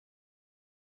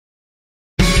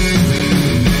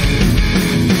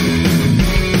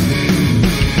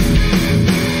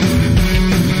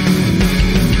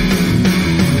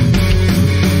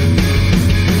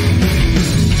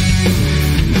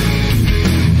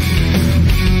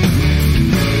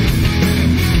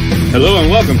Hello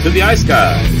and welcome to the Ice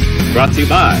Guys, brought to you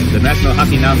by the National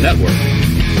Hockey Now Network.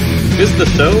 This is the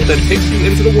show that takes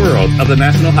you into the world of the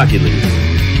National Hockey League.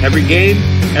 Every game,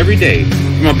 every day,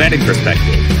 from a betting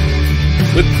perspective.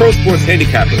 With pro sports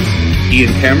handicappers,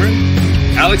 Ian Cameron,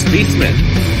 Alex B. Smith,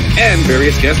 and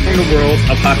various guests from the world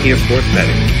of hockey and sports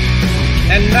betting.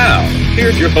 And now,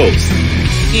 here's your host,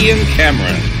 Ian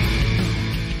Cameron.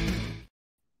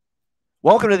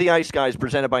 Welcome to the Ice Guys,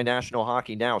 presented by National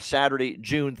Hockey Now, Saturday,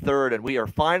 June 3rd, and we are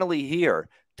finally here.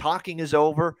 Talking is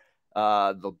over.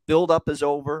 The build-up is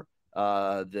over.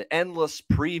 The endless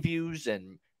previews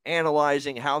and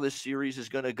analyzing how this series is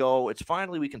going to go. It's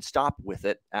finally, we can stop with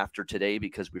it after today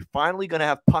because we're finally going to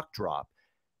have puck drop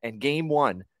and game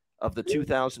one of the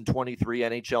 2023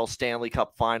 NHL Stanley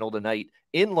Cup Final tonight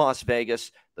in Las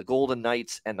Vegas. The Golden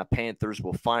Knights and the Panthers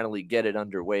will finally get it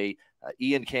underway.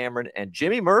 Ian Cameron and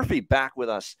Jimmy Murphy back with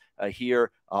us here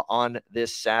on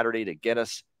this Saturday to get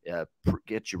us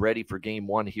get you ready for game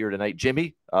one here tonight.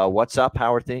 Jimmy, what's up?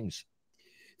 How are things?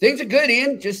 Things are good,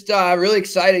 Ian. Just really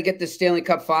excited to get the Stanley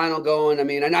Cup Final going. I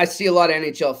mean, and I see a lot of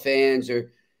NHL fans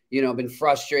are, been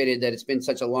frustrated that it's been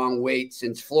such a long wait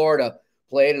since Florida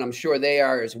played, and I'm sure they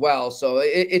are as well. So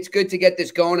it's good to get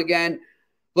this going again.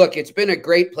 Look, it's been a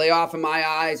great playoff in my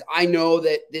eyes. I know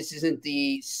that this isn't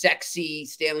the sexy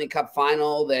Stanley Cup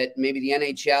Final that maybe the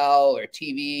NHL or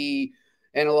TV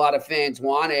and a lot of fans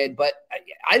wanted, but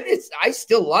I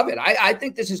still love it. I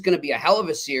think this is going to be a hell of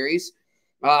a series.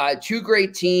 Two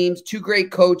great teams, two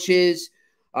great coaches.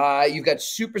 You've got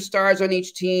superstars on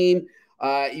each team.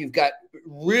 You've got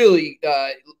really,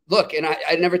 and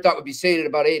I never thought we'd be saying it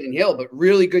about Adin Hill, but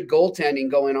really good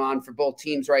goaltending going on for both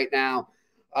teams right now.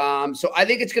 So I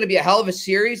think it's going to be a hell of a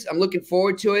series. I'm looking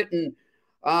forward to it. And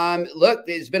look,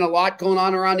 there's been a lot going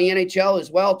on around the NHL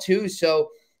as well, too.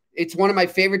 So it's one of my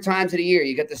favorite times of the year.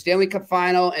 You got the Stanley Cup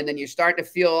Final, and then you're starting to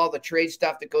feel all the trade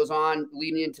stuff that goes on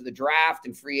leading into the draft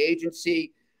and free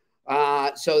agency.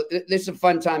 So this is a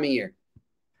fun time of year.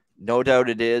 No doubt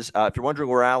it is. If you're wondering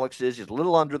where Alex is, he's a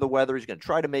little under the weather. He's going to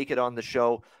try to make it on the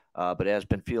show, but has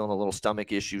been feeling a little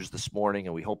stomach issues this morning,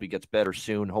 and we hope he gets better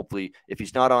soon. Hopefully, if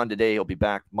he's not on today, he'll be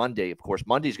back Monday. Of course,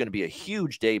 Monday's going to be a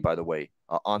huge day, by the way,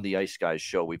 on the Ice Guys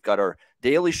show. We've got our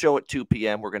daily show at 2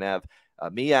 p.m. We're going to have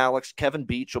me, Alex, Kevin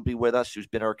Beach will be with us, who's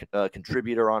been our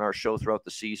contributor on our show throughout the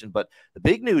season. But the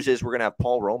big news is we're going to have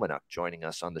Paul Romanuk joining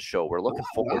us on the show. We're looking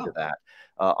forward to that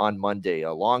on Monday.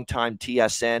 A longtime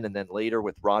TSN and then later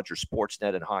with Rogers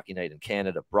Sportsnet and Hockey Night in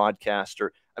Canada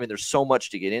broadcaster. I mean, there's so much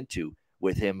to get into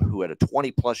with him, who had a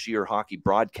 20-plus year hockey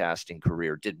broadcasting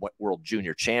career, did World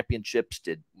Junior Championships,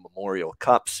 did Memorial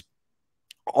Cups,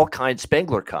 all kinds,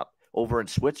 Spengler Cup over in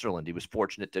Switzerland. He was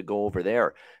fortunate to go over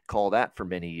there, call that for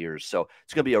many years. So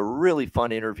it's going to be a really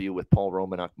fun interview with Paul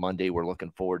Romanuk Monday. We're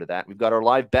looking forward to that. We've got our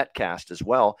live betcast as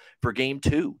well for game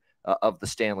two of the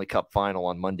Stanley Cup Final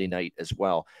on Monday night as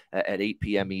well at 8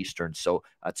 p.m. Eastern. So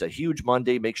it's a huge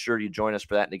Monday. Make sure you join us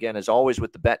for that. And again, as always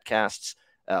with the betcasts,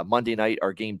 Monday night,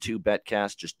 our game two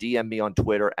betcast, just DM me on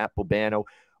Twitter at Bobano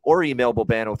or email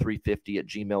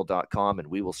bobano350@gmail.com, and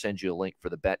we will send you a link for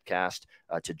the betcast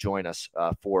to join us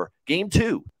for game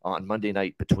two on Monday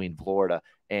night between Florida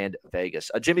and Vegas.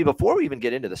 Jimmy, before we even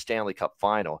get into the Stanley Cup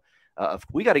Final,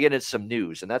 we got to get into some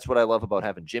news, and that's what I love about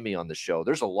having Jimmy on the show.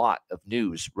 There's a lot of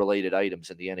news-related items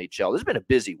in the NHL. This has been a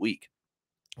busy week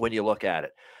when you look at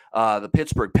it. The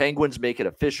Pittsburgh Penguins make it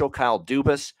official. Kyle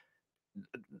Dubas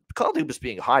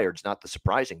being hired is not the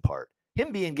surprising part.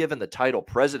 Him being given the title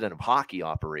president of hockey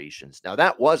operations. Now,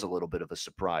 that was a little bit of a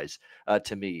surprise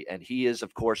to me. And he is,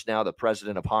 of course, now the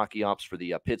president of hockey ops for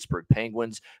the Pittsburgh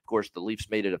Penguins. Of course, the Leafs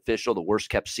made it official, the worst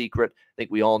kept secret. I think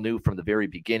we all knew from the very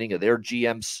beginning of their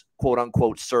GM's quote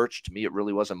unquote search. To me, it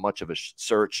really wasn't much of a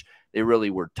search. They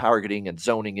really were targeting and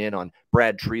zoning in on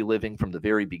Brad Treliving from the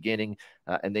very beginning.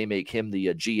 And they make him the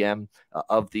GM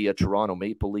of the Toronto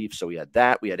Maple Leafs. So we had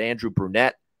that. We had Andrew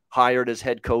Brunette hired as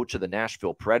head coach of the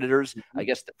Nashville Predators. I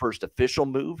guess the first official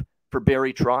move for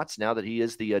Barry Trotz now that he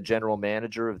is the general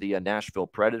manager of the Nashville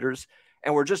Predators.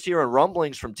 And we're just hearing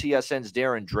rumblings from TSN's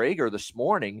Darren Drager this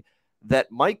morning that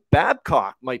Mike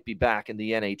Babcock might be back in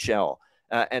the NHL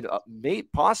and may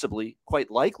possibly,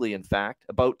 quite likely, in fact,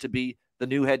 about to be the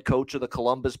new head coach of the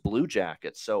Columbus Blue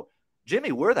Jackets. So,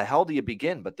 Jimmy, where the hell do you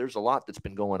begin? But there's a lot that's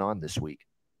been going on this week.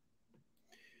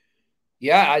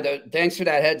 Yeah, thanks for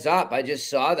that heads up. I just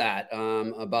saw that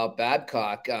about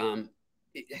Babcock.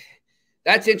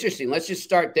 That's interesting. Let's just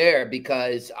start there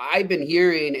because I've been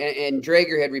hearing, and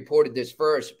Drager had reported this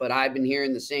first, but I've been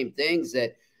hearing the same things,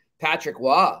 that Patrick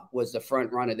Waugh was the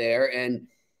front runner there. And,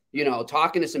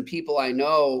 talking to some people I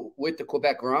know with the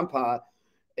Quebec Rempas,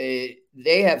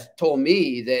 they have told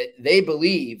me that they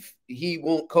believe he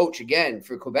won't coach again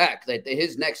for Quebec, that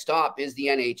his next stop is the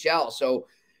NHL. So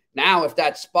now if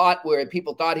that spot where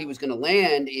people thought he was going to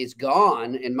land is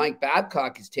gone and Mike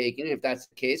Babcock is taken, if that's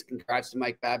the case, congrats to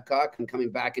Mike Babcock and coming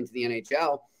back into the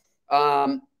NHL.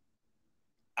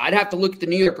 I'd have to look at the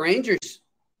New York Rangers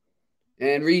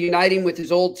and reuniting with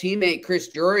his old teammate Chris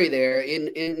Drury there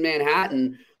in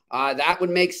Manhattan. That would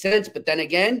make sense. But then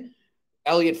again,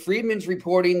 Elliot Friedman's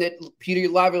reporting that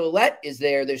Peter Laviolette is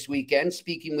there this weekend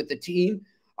speaking with the team.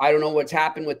 I don't know what's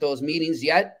happened with those meetings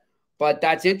yet, but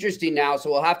that's interesting now.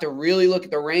 So we'll have to really look at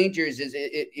the Rangers.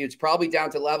 It's probably down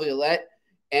to Laviolette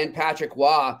and Patrick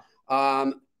Waugh.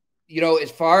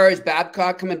 As far as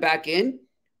Babcock coming back in,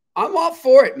 I'm all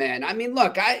for it, man. I mean,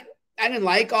 look, I didn't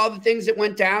like all the things that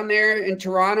went down there in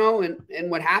Toronto and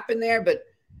what happened there, but,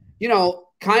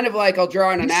 kind of like I'll draw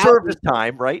an analogy. He served his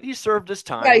time, right? He served his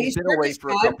time. Yeah, he's been away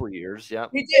for a couple of years. Yeah,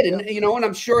 he did. And, and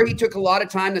I'm sure he took a lot of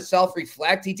time to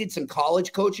self-reflect. He did some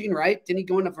college coaching, right? Didn't he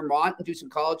go into Vermont and do some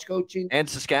college coaching? And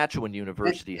Saskatchewan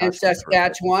University. And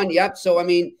Saskatchewan, yep. So, I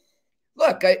mean,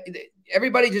 look,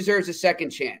 everybody deserves a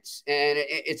second chance. And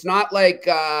it's not like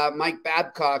Mike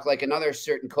Babcock, like another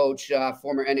certain coach,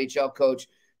 former NHL coach,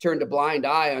 turned a blind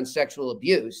eye on sexual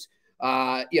abuse.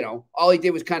 All he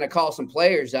did was kind of call some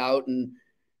players out and,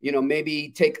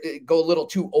 maybe go a little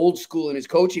too old school in his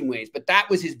coaching ways. But that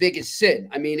was his biggest sin.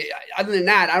 I mean, other than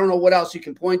that, I don't know what else you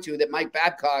can point to that Mike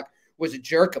Babcock was a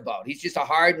jerk about. He's just a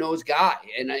hard-nosed guy.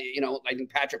 And, I think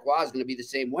Patrick Waugh is going to be the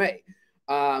same way.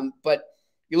 But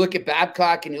you look at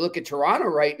Babcock and you look at Toronto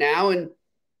right now, and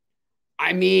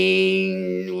I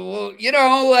mean,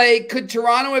 could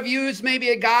Toronto have used maybe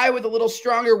a guy with a little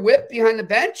stronger whip behind the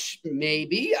bench?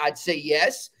 Maybe. I'd say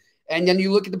yes. And then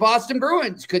you look at the Boston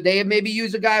Bruins. Could they have maybe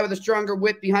used a guy with a stronger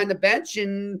whip behind the bench?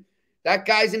 And that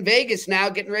guy's in Vegas now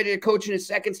getting ready to coach in his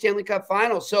second Stanley Cup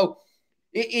final. So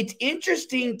it's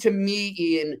interesting to me,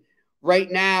 Ian,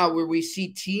 right now where we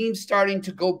see teams starting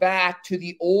to go back to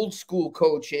the old school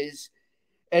coaches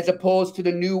as opposed to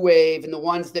the new wave and the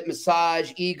ones that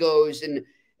massage egos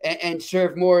and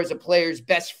serve more as a player's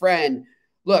best friend.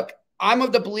 Look, I'm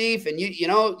of the belief, and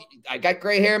I got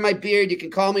gray hair in my beard. You can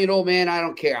call me an old man. I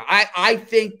don't care. I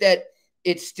think that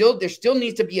there still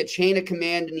needs to be a chain of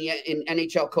command in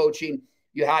NHL coaching.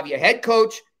 You have your head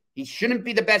coach. He shouldn't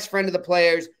be the best friend of the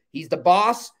players. He's the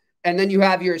boss. And then you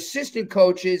have your assistant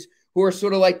coaches who are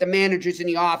sort of like the managers in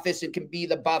the office and can be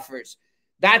the buffers.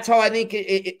 That's how I think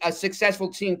a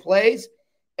successful team plays.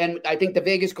 And I think the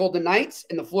Vegas Golden Knights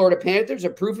and the Florida Panthers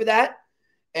are proof of that.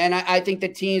 And I think the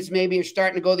teams maybe are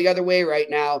starting to go the other way right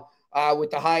now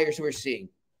with the hires we're seeing.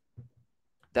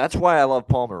 That's why I love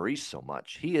Paul Maurice so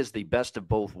much. He is the best of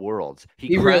both worlds.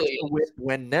 He really is. The whip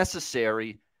when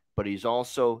necessary, but he's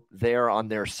also there on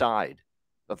their side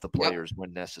of the players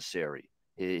when necessary.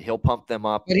 He'll pump them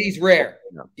up. But he's rare.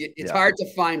 It's hard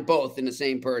to find both in the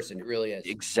same person. It really is.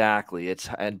 Exactly.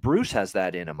 And Bruce has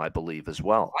that in him, I believe, as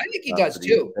well. I think he does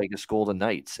too. Vegas Golden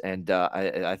Knights. And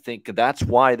I think that's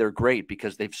why they're great,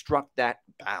 because they've struck that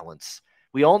balance.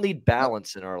 We all need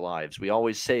balance in our lives. We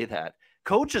always say that.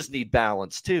 Coaches need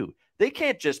balance too. They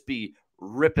can't just be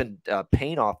ripping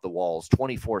paint off the walls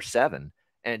 24/7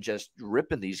 and just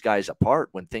ripping these guys apart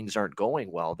when things aren't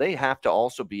going well. They have to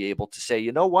also be able to say,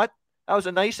 you know what? That was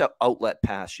a nice outlet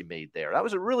pass you made there. That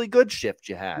was a really good shift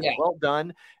you had. Yeah. Well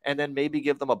done. And then maybe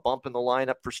give them a bump in the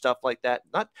lineup for stuff like that.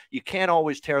 You can't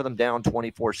always tear them down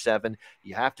 24/7.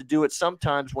 You have to do it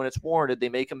sometimes when it's warranted. They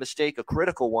make a mistake, a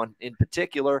critical one in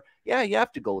particular. Yeah, you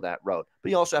have to go that route.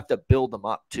 But you also have to build them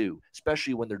up too,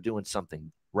 especially when they're doing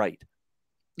something right.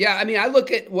 Yeah, I mean, I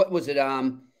look at, what was it,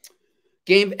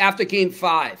 after game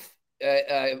 5.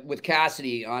 With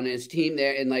Cassidy on his team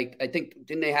there. And I think,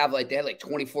 didn't they have they had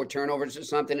 24 turnovers or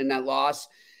something in that loss?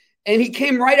 And he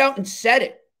came right out and said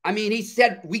it. I mean, he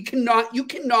said, you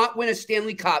cannot win a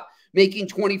Stanley Cup making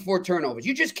 24 turnovers.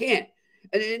 You just can't.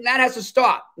 And that has to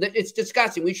stop. It's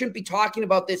disgusting. We shouldn't be talking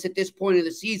about this at this point of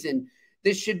the season.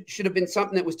 This should have been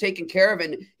something that was taken care of.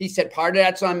 And he said, part of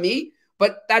that's on me,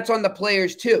 but that's on the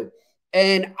players too.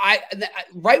 And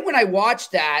right when I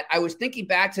watched that, I was thinking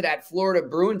back to that Florida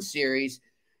Bruins series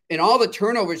and all the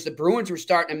turnovers the Bruins were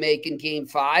starting to make in game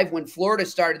 5 when Florida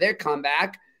started their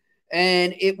comeback.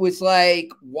 And it was like,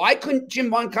 why couldn't Jim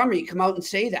Montgomery come out and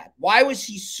say that? Why was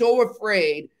he so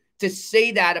afraid to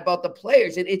say that about the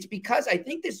players? And it's because I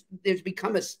think there's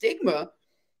become a stigma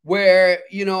where,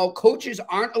 coaches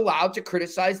aren't allowed to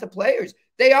criticize the players.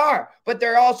 They are, but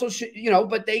they're also,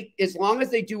 but as long as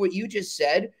they do what you just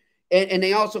said, and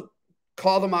they also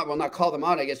call them out. Well, not call them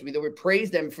out, I guess. They would praise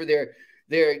them for their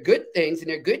good things and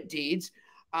their good deeds.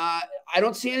 I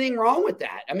don't see anything wrong with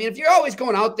that. I mean, if you're always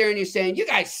going out there and you're saying, you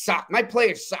guys suck, my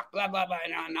players suck, blah, blah, blah,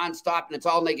 nonstop, and it's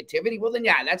all negativity, well, then,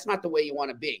 yeah, that's not the way you want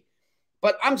to be.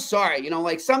 But I'm sorry,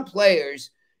 like some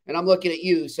players, and I'm looking at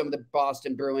you, some of the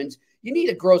Boston Bruins, you need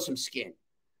to grow some skin.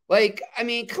 Like, I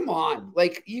mean, come on.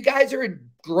 Like, you guys are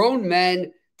grown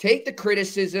men. Take the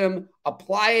criticism,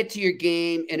 apply it to your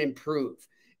game, and improve.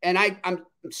 And I'm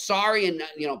sorry, and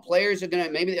players are gonna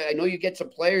I know you get some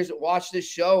players that watch this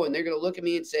show and they're gonna look at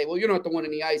me and say, "Well, you're not the one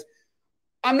in the ice."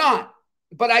 I'm not,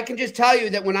 but I can just tell you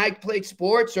that when I played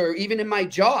sports or even in my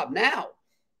job now,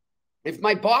 if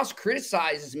my boss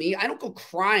criticizes me, I don't go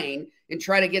crying and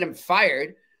try to get him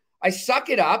fired. I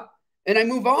suck it up and I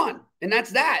move on, and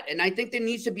that's that. And I think there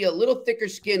needs to be a little thicker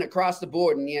skin across the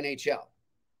board in the NHL.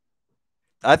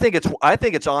 I think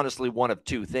it's honestly one of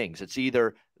two things. It's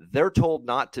either they're told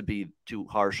not to be too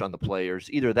harsh on the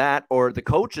players, either that, or the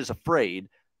coach is afraid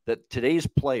that today's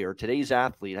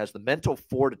athlete has the mental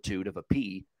fortitude of a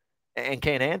pea and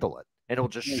can't handle it. And it'll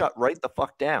just shut right the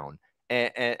fuck down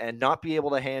and not be able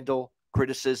to handle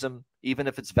criticism, even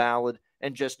if it's valid,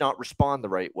 and just not respond the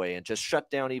right way and just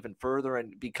shut down even further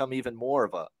and become even more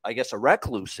of a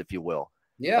recluse, if you will,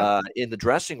 in the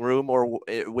dressing room or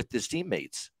with his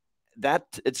teammates. That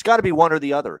it's got to be one or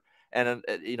the other. And,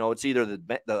 it's either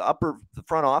the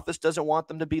front office doesn't want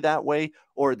them to be that way,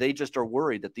 or they just are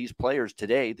worried that these players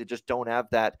today, they just don't have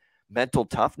that mental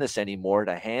toughness anymore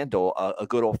to handle a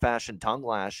good old fashioned tongue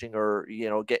lashing or,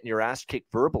 getting your ass kicked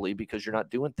verbally because you're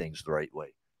not doing things the right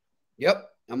way. Yep.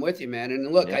 I'm with you, man. And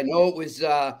look, I know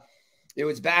it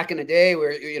was back in the day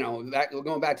where, we're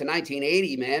going back to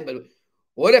 1980, man, but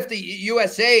what if the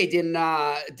USA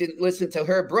didn't listen to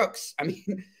Herb Brooks? I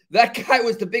mean, that guy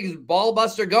was the biggest ball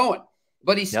buster going,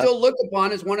 but he's still looked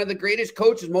upon as one of the greatest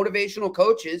coaches, motivational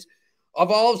coaches of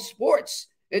all sports.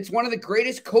 It's one of the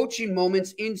greatest coaching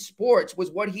moments in sports was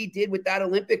what he did with that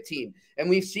Olympic team. And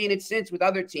we've seen it since with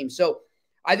other teams. So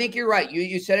I think you're right.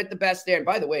 You said it the best there. And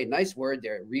by the way, nice word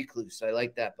there, recluse. I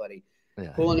like that, buddy.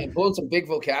 Yeah. Pulling some big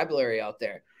vocabulary out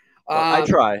there. I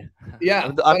try.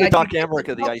 Yeah. I'm the Doc Emmerich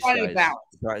of the ice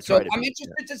guys. So I'm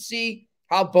interested to see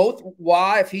how both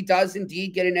if he does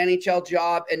indeed get an NHL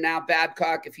job, and now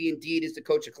Babcock, if he indeed is the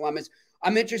coach of Columbus,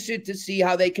 I'm interested to see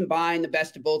how they combine the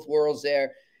best of both worlds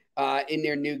there in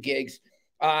their new gigs.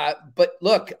 But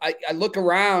look, I look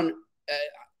around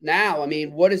now. I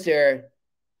mean, what is there?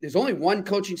 There's only one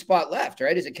coaching spot left,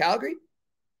 right? Is it Calgary?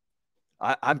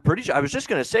 I'm pretty sure. I was just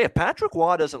going to say, if Patrick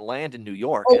Waugh doesn't land in New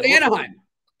York. Oh, Anaheim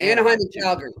and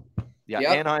Calgary. Yeah,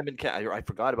 yep. Anaheim and I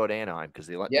forgot about Anaheim because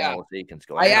they let Dallas Eakins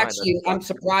go. I'm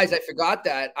surprised I forgot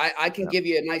that. I can give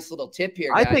you a nice little tip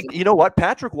here, guys. I think, you know what,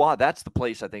 Patrick Waugh, that's the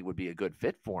place I think would be a good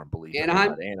fit for him,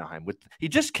 Anaheim? Anaheim. He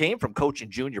just came from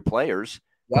coaching junior players,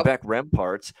 Quebec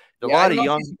Remparts. A lot of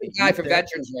young guy for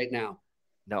veterans right now.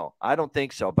 No, I don't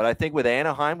think so. But I think with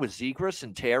Anaheim, with Zegras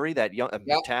and Terry, that young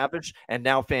Tavish, and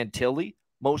now Fantilli,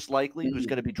 most likely, who's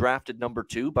going to be drafted number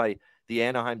 2 by the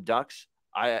Anaheim Ducks.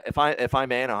 If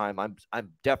I'm Anaheim, I'm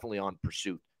definitely on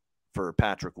pursuit for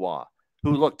Patrick Waugh,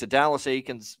 who look to Dallas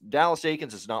Eakins. Dallas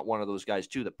Eakins is not one of those guys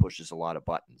too that pushes a lot of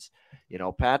buttons.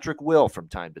 Patrick will from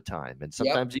time to time, and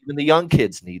sometimes even the young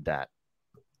kids need that.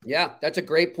 Yeah, that's a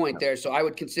great point there. So I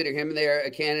would consider him there a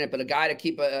candidate, but a guy to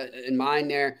keep in mind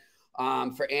there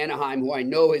for Anaheim, who I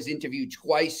know has interviewed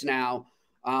twice now,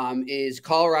 is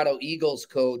Colorado Eagles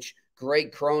coach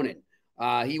Greg Cronin.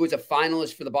 He was a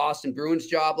finalist for the Boston Bruins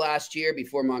job last year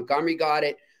before Montgomery got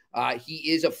it.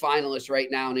 He is a finalist right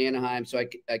now in Anaheim, so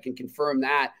I can confirm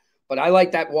that. But I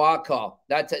like that Waugh call.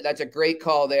 That's a great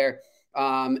call there.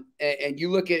 And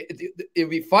you look at it would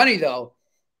be funny though.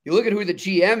 You look at who the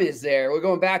GM is there. We're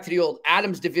going back to the old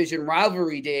Adams Division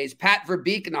rivalry days. Pat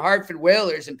Verbeek and the Hartford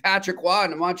Whalers and Patrick Waugh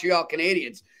and the Montreal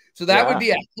Canadiens. So that would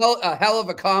be a hell of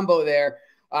a combo there.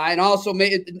 And also,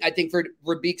 I think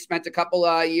Verbeek spent a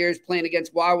couple years playing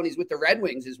against Waugh when he's with the Red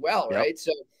Wings as well, right?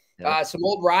 So some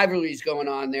old rivalries going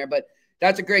on there. But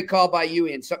that's a great call by you,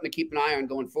 and something to keep an eye on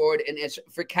going forward. And as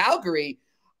for Calgary,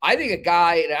 I think a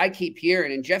guy that I keep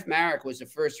hearing, and Jeff Marek was the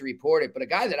first to report it, but a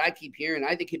guy that I keep hearing,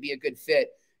 I think could be a good fit.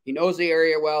 He knows the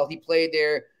area well. He played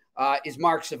there, is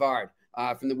Mark Savard.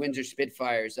 From the Windsor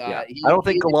Spitfires. I don't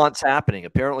think Gallant's happening.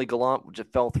 Apparently, Gallant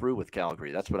just fell through with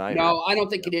Calgary. That's what I heard. No, I don't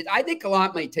think it is. I think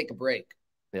Gallant might take a break.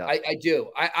 Yeah, I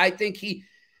do. I think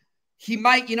he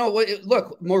might.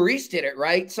 Look, Maurice did it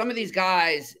right. Some of these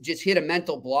guys just hit a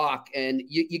mental block, and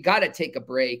you got to take a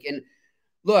break. And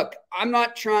look, I'm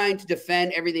not trying to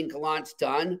defend everything Gallant's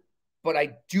done, but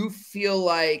I do feel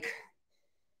like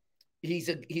he's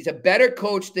a better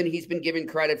coach than he's been given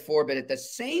credit for. But at the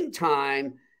same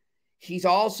time, he's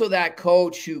also that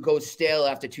coach who goes stale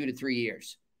after 2 to 3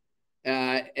 years.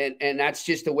 And that's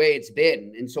just the way it's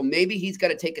been. And so maybe he's got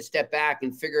to take a step back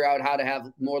and figure out how to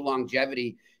have more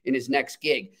longevity in his next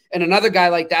gig. And another guy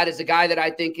like that is a guy that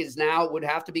I think is now would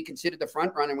have to be considered the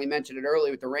front runner. We mentioned it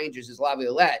earlier with the Rangers is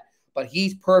Laviolette, but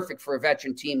he's perfect for a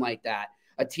veteran team like that.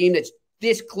 A team that's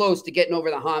this close to getting over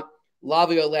the hump.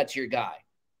 Laviolette's your guy.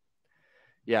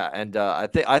 Yeah, and I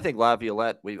think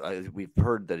Laviolette. We've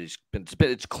heard that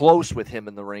it's close with him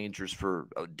and the Rangers for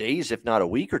days, if not a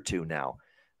week or two now.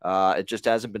 It just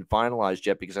hasn't been finalized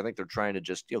yet because I think they're trying to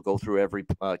just go through every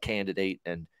candidate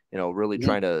and really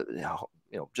trying to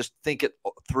just think it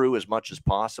through as much as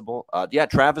possible. Yeah,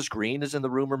 Travis Green is in the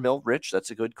rumor mill. Rich,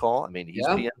 that's a good call. I mean, he's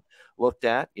being looked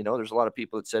at. There's a lot of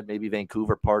people that said maybe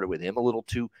Vancouver parted with him a little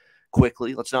too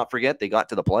quickly. Let's not forget they got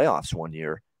to the playoffs one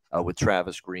year with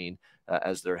Travis Green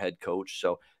as their head coach.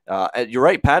 So you're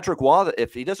right, Patrick Waugh,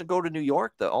 if he doesn't go to New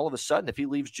York, all of a sudden, if he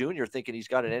leaves junior thinking he's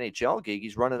got an NHL gig,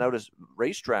 he's running out of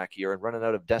racetrack here and running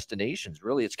out of destinations.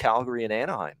 Really, it's Calgary and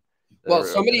Anaheim. Well,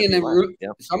 somebody in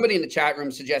the chat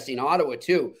room suggesting Ottawa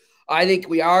too. I think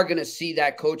we are going to see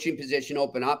that coaching position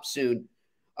open up soon,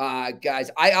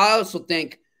 guys. I also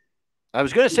think. I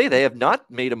was going to say they have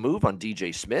not made a move on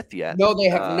DJ Smith yet. No, they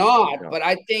have not. But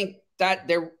I think that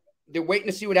they're waiting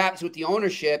to see what happens with the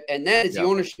ownership, and then is the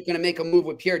ownership going to make a move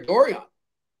with Pierre Dorion?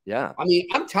 Yeah, I mean,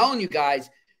 I'm telling you guys,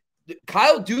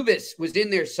 Kyle Dubas was in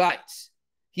their sights.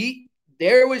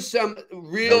 There was some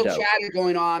real chatter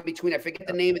going on between, I forget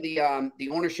the name of the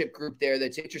ownership group there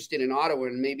that's interested in Ottawa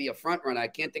and maybe a front runner. I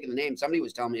can't think of the name. Somebody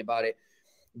was telling me about it.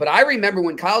 But I remember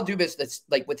when Kyle Dubas, that's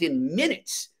like within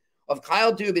minutes of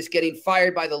Kyle Dubas getting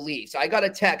fired by the Leafs, I got a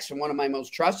text from one of my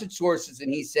most trusted sources,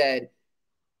 and he said,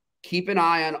 keep an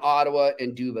eye on Ottawa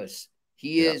and Dubas.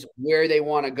 He is where they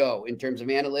want to go in terms of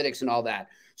analytics and all that.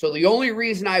 So the only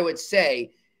reason I would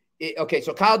say,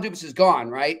 so Kyle Dubas is gone,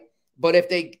 right? But if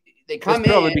they come in,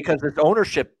 probably because this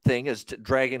ownership thing is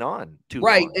dragging on too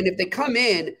long. And if they come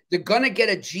in, they're going to get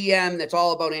a GM that's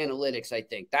all about analytics. I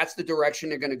think that's the direction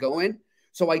they're going to go in.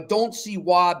 So I don't see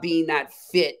Waugh being that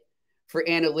fit for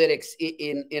analytics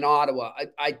in Ottawa.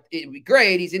 It'd be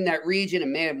great. He's in that region,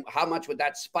 and man, how much would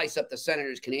that spice up the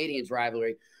Senators-Canadians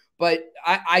rivalry? But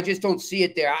I just don't see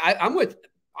it there.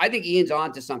 I think Ian's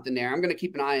on to something there. I'm going to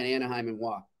keep an eye on Anaheim and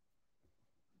Waugh.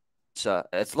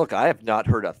 Look, I have not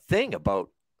heard a thing about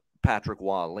Patrick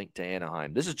Waugh linked to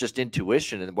Anaheim. This is just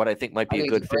intuition and what I think might be a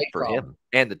good fit for him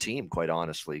and the team, quite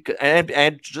honestly.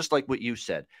 And just like what you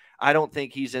said, I don't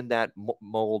think he's in that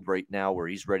mold right now where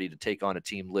he's ready to take on a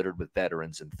team littered with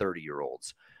veterans and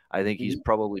 30-year-olds. I think he's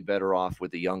probably better off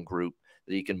with a young group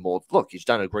that he can mold. Look, he's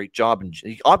done a great job, and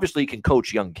obviously he can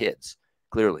coach young kids,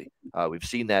 clearly. We've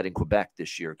seen that in Quebec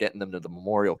this year, getting them to the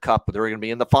Memorial Cup, but they're going to be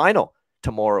in the final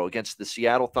tomorrow against the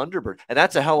Seattle Thunderbirds. And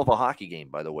that's a hell of a hockey game,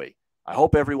 by the way. I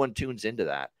hope everyone tunes into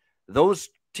that. Those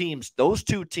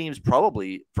two teams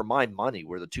probably, for my money,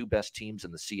 were the two best teams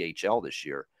in the CHL this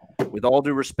year. With all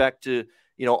due respect to,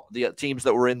 the teams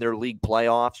that were in their league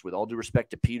playoffs, with all due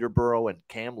respect to Peterborough and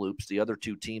Kamloops, the other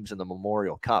two teams in the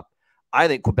Memorial Cup, I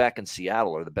think Quebec and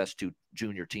Seattle are the best two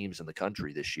junior teams in the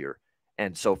country this year.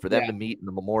 And so for them to meet in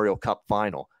the Memorial Cup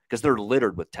final, because they're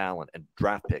littered with talent and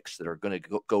draft picks that are going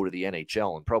to go to the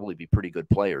NHL and probably be pretty good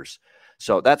players.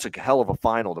 So that's a hell of a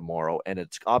final tomorrow. And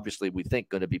it's obviously, we think,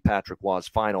 going to be Patrick Waugh's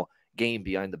final game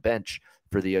behind the bench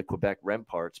for the Quebec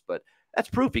Remparts. But that's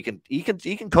proof he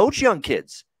can coach young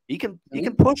kids. He can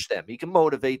push them. He can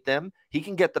motivate them. He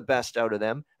can get the best out of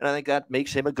them. And I think that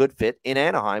makes him a good fit in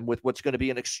Anaheim with what's going to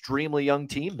be an extremely young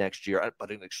team next year,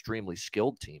 but an extremely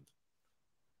skilled team.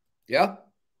 Yeah.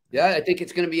 Yeah, I think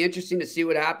it's going to be interesting to see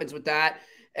what happens with that.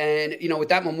 And, with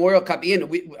that Memorial Cup, Ian,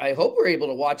 I hope we're able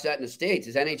to watch that in the States.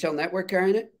 Is NHL Network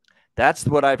carrying it? That's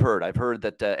what I've heard. I've heard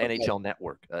that NHL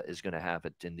Network is going to have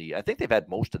it I think they've had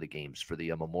most of the games for the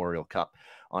Memorial Cup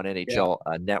on NHL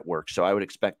Network. So I would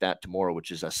expect that tomorrow,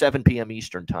 which is 7 p.m.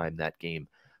 Eastern time, that game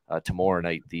tomorrow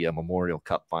night, the Memorial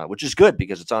Cup final, which is good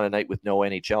because it's on a night with no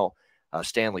NHL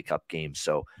Stanley Cup games.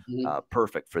 So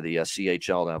perfect for the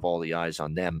CHL to have all the eyes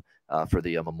on them for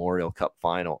the Memorial Cup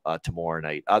final tomorrow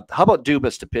night. How about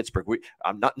Dubas to Pittsburgh?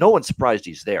 No one's surprised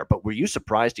he's there, but were you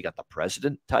surprised he got the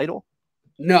president title?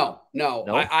 No.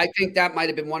 I think that might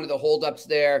have been one of the holdups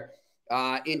there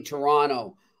in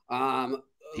Toronto.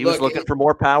 He was looking for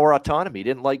more power autonomy. He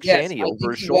didn't like Sandy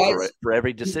over his shoulder for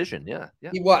every decision. Yeah.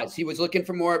 He was looking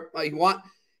for more.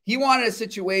 He wanted a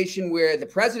situation where the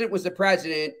president was the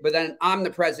president, but then I'm the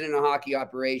president of hockey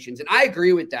operations. And I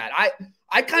agree with that.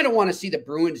 I kind of want to see the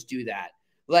Bruins do that.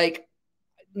 Like,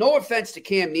 no offense to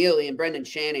Cam Neely and Brendan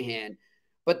Shanahan,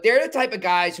 but they're the type of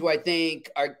guys who I think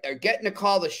are getting to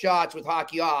call the shots with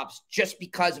hockey ops just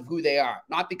because of who they are,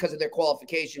 not because of their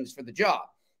qualifications for the job.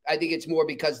 I think it's more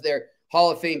because they're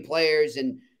Hall of Fame players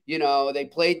and, you know, they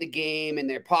played the game and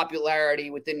their popularity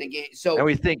within the game. So, and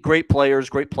we think great players,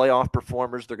 great playoff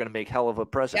performers, they're going to make hell of a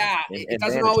president. Yeah, it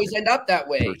doesn't always end up that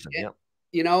way.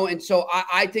 You know, and so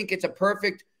I think it's a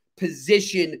perfect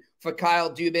position for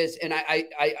Kyle Dubas, and I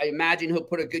imagine he'll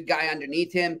put a good guy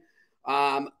underneath him.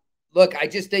 Look, I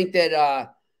just think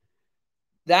that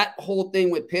that whole thing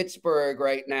with Pittsburgh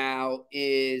right now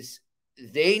is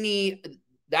they need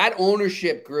that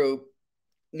ownership group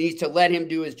needs to let him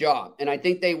do his job, and I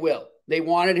think they will. They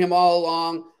wanted him all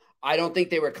along. I don't think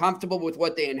they were comfortable with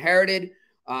what they inherited.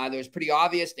 It was pretty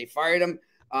obvious. They fired him,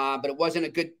 but it wasn't a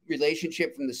good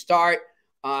relationship from the start.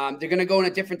 They're going to go in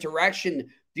a different direction.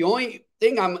 The only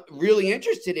thing I'm really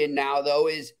interested in now, though,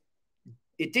 is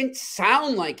it didn't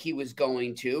sound like he was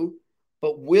going to,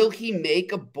 but will he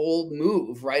make a bold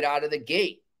move right out of the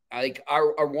gate? Like,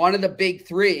 are one of the big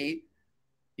three,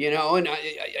 you know, and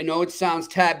I know it sounds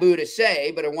taboo to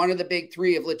say, but are one of the big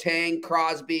three of Letang,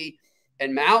 Crosby,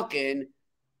 and Malkin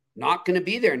not going to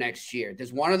be there next year?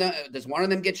 Does one of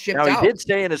them get shipped out? Now, he did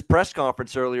say in his press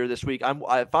conference earlier this week,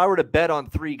 if I were to bet on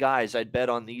three guys, I'd bet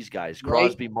on these guys.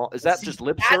 Crosby, is that just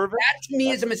lip service? That to me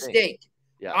is a mistake.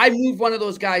 Yeah. I move one of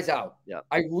those guys out. Yeah.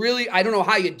 I don't know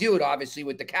how you do it, obviously,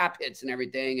 with the cap hits and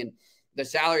everything and the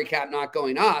salary cap not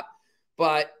going up.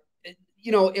 But,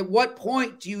 you know, at what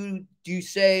point do you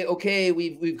say, okay,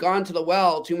 we've gone to the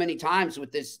well too many times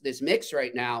with this mix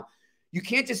right now? You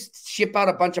can't just ship out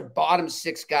a bunch of bottom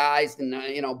six guys and,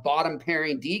 you know, bottom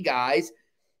pairing D guys.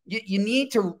 You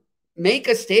need to make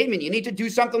a statement. You need to do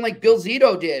something like Bill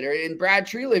Zito did and Brad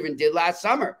Treliving did last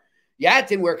summer. Yeah, it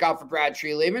didn't work out for Brad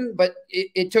Treliving, but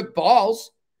it took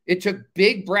balls. It took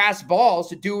big brass balls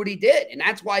to do what he did, and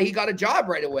that's why he got a job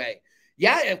right away.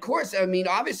 Yeah, of course. I mean,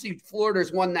 obviously,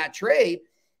 Florida's won that trade,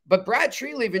 but Brad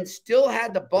Treliving still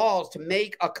had the balls to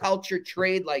make a culture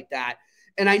trade like that.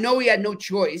 And I know he had no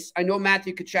choice. I know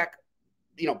Matthew Tkachuk,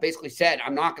 you know, basically said,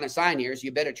 I'm not going to sign here, so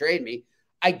you better trade me.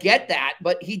 I get that,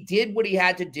 but he did what he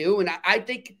had to do. And I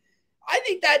think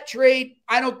that trade,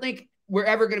 I don't think we're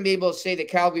ever going to be able to say that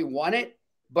Calgary won it.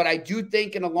 But I do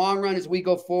think in the long run, as we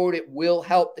go forward, it will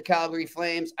help the Calgary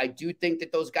Flames. I do think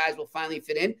that those guys will finally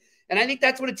fit in. And I think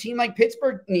that's what a team like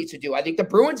Pittsburgh needs to do. I think the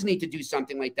Bruins need to do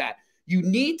something like that. You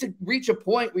need to reach a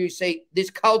point where you say, this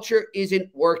culture isn't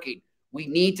working. We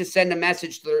need to send a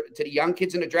message to the young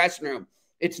kids in the dressing room.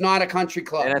 It's not a country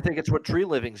club. And I think it's what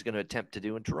Treliving is going to attempt to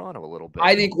do in Toronto a little bit.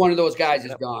 I think one of those guys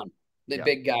is gone. The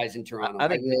big guys in Toronto. I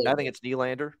think it's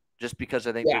Nylander, just because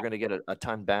I think they're going to get a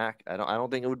ton back. I don't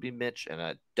think it would be Mitch, and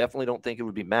I definitely don't think it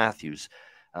would be Matthews.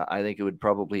 I think it would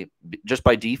probably just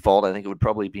by default. I think it would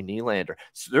probably be Nylander.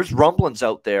 So there's rumblings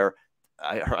out there.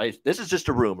 This is just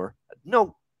a rumor.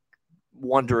 No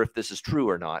wonder if this is true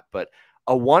or not. But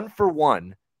a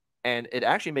 1-for-1. And it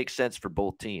actually makes sense for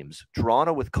both teams.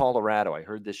 Toronto with Colorado. I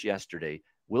heard this yesterday.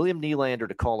 William Nylander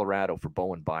to Colorado for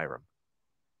Bowen Byram,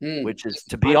 which is,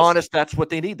 to be honest, that's what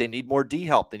they need. They need more D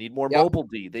help. They need more mobile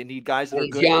D. They need guys that are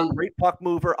good, great puck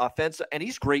mover, offensive, and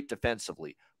he's great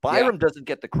defensively. Byram doesn't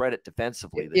get the credit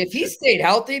defensively. If he stayed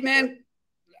healthy, man,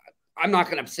 I'm not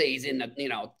going to say he's in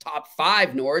the top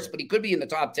 5 Norris, but he could be in the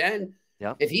top 10.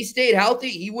 Yeah. If he stayed healthy,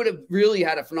 he would have really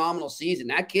had a phenomenal season.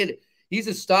 That kid, he's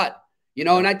a stud. You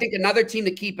know, and I think another team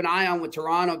to keep an eye on with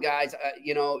Toronto guys,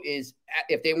 is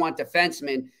if they want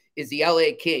defensemen, is the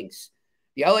LA Kings.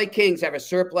 The LA Kings have a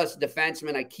surplus of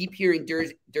defensemen. I keep hearing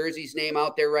Durzee's name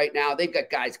out there right now. They've got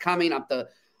guys coming up the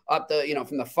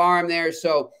from the farm there.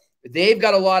 So they've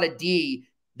got a lot of D.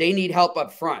 They need help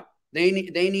up front. They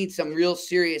need some real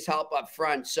serious help up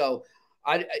front. So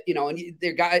and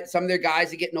some of their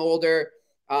guys are getting older.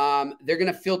 They're going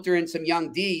to filter in some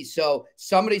young Ds. So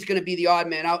somebody's going to be the odd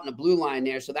man out in the blue line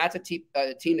there. So that's a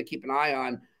team to keep an eye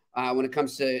on when it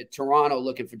comes to Toronto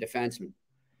looking for defensemen.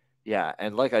 Yeah,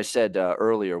 and like I said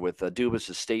earlier with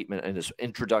Dubas' statement and his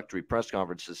introductory press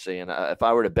conferences saying, if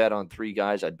I were to bet on 3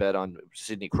 guys, I'd bet on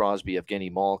Sidney Crosby,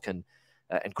 Evgeny Malkin,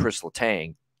 and Chris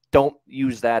Letang. Don't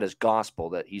use that as gospel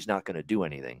that he's not going to do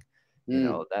anything. You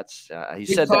know, that's he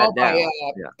said that now.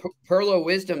 Perlo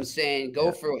Wisdom saying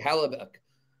go for Hellebuyck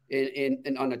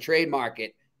in on the trade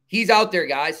market. He's out there,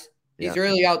 guys. He's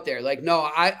really out there. Like, no,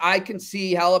 I can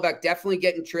see Hellebuyck definitely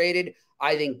getting traded.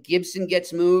 I think Gibson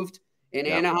gets moved in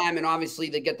Anaheim, and obviously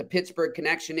they get the Pittsburgh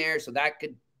connection there, so that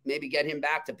could maybe get him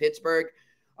back to Pittsburgh.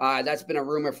 That's been a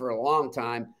rumor for a long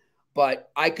time. But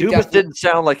I could Dubas didn't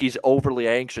sound like he's overly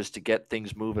anxious to get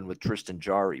things moving with Tristan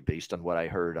Jarry, based on what I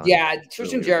heard.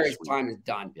 Tristan Jarry's time is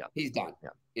done. Yeah. He's done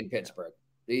in Pittsburgh.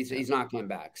 He's not coming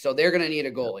back. So they're going to need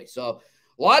a goalie. So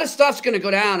a lot of stuff's going to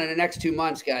go down in the next 2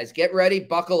 months, guys. Get ready.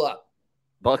 Buckle up.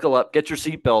 Buckle up. Get your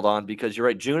seatbelt on, because you're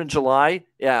right. June and July,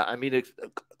 yeah, I mean, it's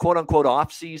quote-unquote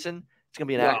off season. It's going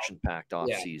to be an action-packed off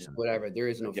season. Whatever. There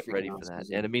is no get ready for that.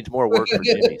 Season. And it means more work for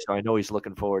Jimmy, so I know he's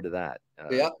looking forward to that.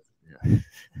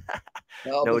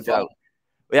 No doubt.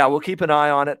 Yeah, we'll keep an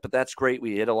eye on it, but that's great.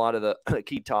 We hit a lot of the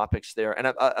key topics there.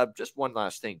 And just one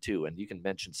last thing, too, and you can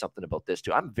mention something about this,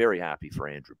 too. I'm very happy for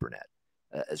Andrew Brunette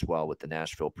as well, with the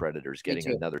Nashville Predators getting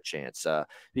another chance.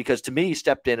 Because to me, he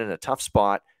stepped in a tough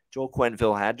spot. Joel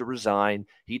Quenneville had to resign.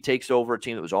 He takes over a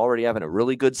team that was already having a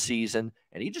really good season,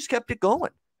 and he just kept it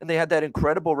going. And they had that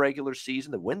incredible regular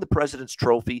season to win the President's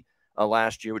Trophy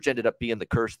last year, which ended up being the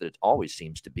curse that it always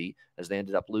seems to be, as they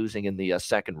ended up losing in the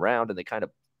second round, and they kind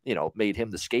of made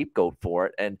him the scapegoat for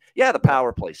it. And yeah, the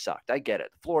power play sucked. I get it.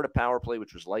 The Florida power play,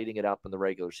 which was lighting it up in the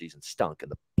regular season, stunk in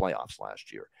the playoffs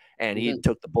last year. And he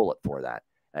took the bullet for that,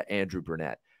 Andrew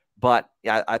Brunette. But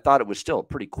yeah, I thought it was still a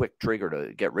pretty quick trigger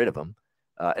to get rid of him.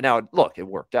 And now, look, it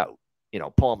worked out.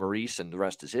 Paul Maurice and the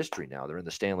rest is history now. They're in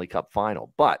the Stanley Cup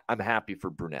final. But I'm happy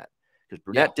for Brunette, because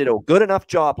Brunette did a good enough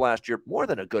job last year, more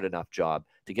than a good enough job,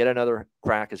 to get another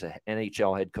crack as an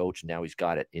NHL head coach. And now he's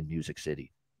got it in Music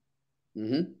City.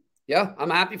 Yeah,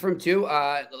 I'm happy for him too.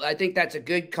 I think that's a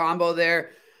good combo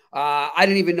there. I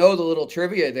didn't even know the little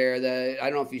trivia there. I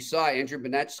don't know if you saw, Andrew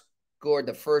Brunette scored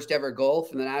the first ever goal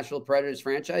from the Nashville Predators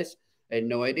franchise. I had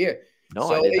no idea. No,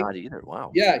 I did not either.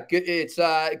 Wow. Yeah, good. It's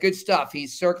good stuff.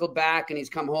 He's circled back and he's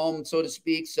come home, so to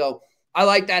speak. So I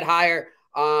like that hire.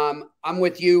 I'm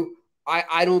with you.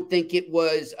 I don't think it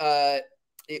was a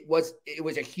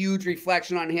huge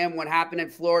reflection on him what happened in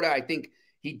Florida. I think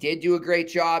he did do a great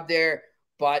job there,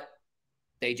 but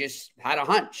they just had a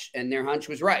hunch, and their hunch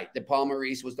was right, that Paul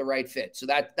Maurice was the right fit. So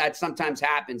that sometimes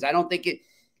happens. I don't think it.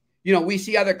 We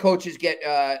see other coaches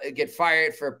get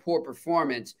fired for poor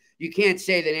performance. You can't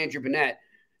say that Andrew Brunette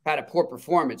had a poor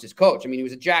performance as coach. I mean, he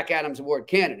was a Jack Adams Award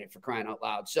candidate, for crying out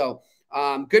loud. So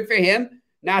good for him.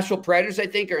 Nashville Predators, I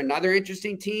think, are another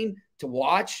interesting team to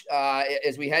watch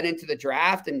as we head into the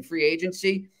draft and free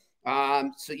agency.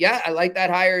 So, yeah, I like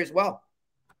that hire as well.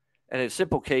 And a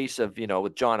simple case of,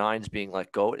 with John Hines being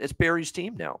let go, it's Barry's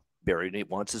team now. Barry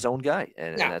wants his own guy,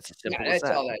 and that's as simple as that.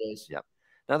 That's all that is. Yeah.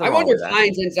 I wonder if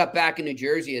Hines ends up back in New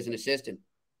Jersey as an assistant.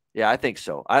 Yeah, I think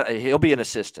so. He'll be an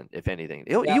assistant, if anything.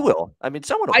 He will. I mean,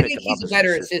 someone will pick him up. I think he's a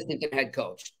better assistant than head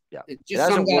coach. Yeah. It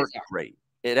hasn't worked great.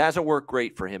 It hasn't worked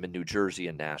great for him in New Jersey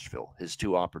and Nashville, his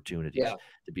two opportunities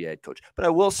to be head coach. But I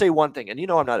will say one thing,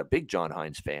 and I'm not a big John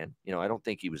Hines fan. I don't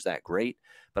think he was that great.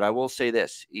 But I will say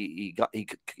this: he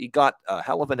got a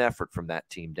hell of an effort from that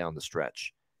team down the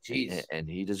stretch, and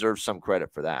he deserves some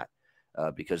credit for that.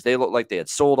 Because they looked like they had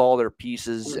sold all their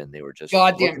pieces, and they were just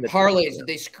goddamn parlays that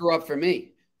they screw up for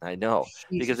me. I know,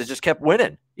 because they just kept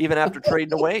winning even after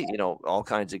trading away, all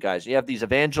kinds of guys. You have these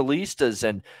evangelistas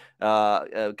and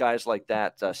guys like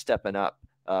that stepping up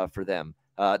for them.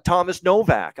 Thomas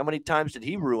Novak, how many times did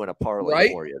he ruin a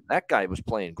parlay for you? That guy was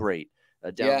playing great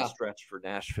down the stretch for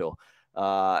Nashville.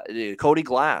 Cody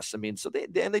Glass. I mean, so they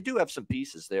do have some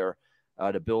pieces there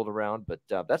to build around, but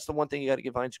that's the one thing you got to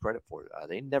give Hines credit for.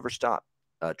 They never stop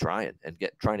trying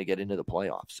to get into the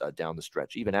playoffs down the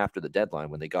stretch, even after the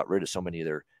deadline when they got rid of so many of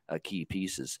their key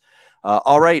pieces.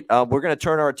 All right, we're going to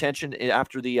turn our attention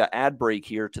after the ad break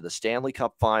here to the Stanley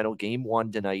Cup Final, Game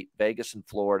 1 tonight, Vegas and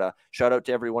Florida. Shout out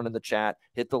to everyone in the chat.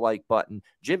 Hit the like button.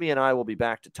 Jimmy and I will be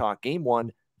back to talk Game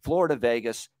 1, Florida,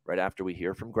 Vegas, right after we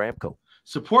hear from Gramco.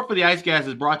 Support for the Ice Guys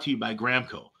is brought to you by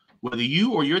Gramco. Whether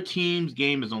you or your team's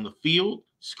game is on the field,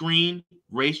 screen,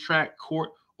 racetrack,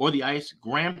 court, or the ice,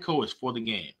 Gramco is for the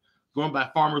game. Grown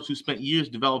by farmers who spent years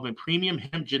developing premium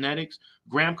hemp genetics,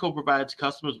 Gramco provides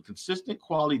customers with consistent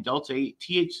quality Delta-8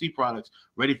 THC products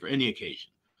ready for any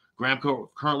occasion. Gramco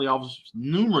currently offers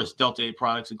numerous Delta-8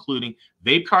 products, including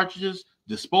vape cartridges,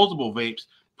 disposable vapes,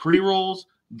 pre-rolls,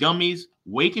 gummies,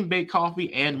 wake and bake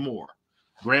coffee, and more.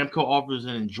 Gramco offers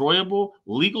an enjoyable,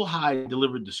 legal high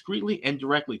delivered discreetly and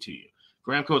directly to you.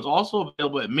 Gramco is also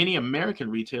available at many American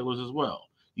retailers as well.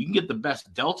 You can get the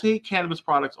best Delta-8 cannabis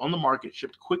products on the market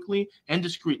shipped quickly and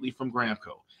discreetly from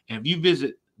Gramco. And if you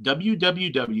visit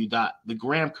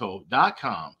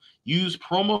www.thegramco.com, use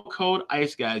promo code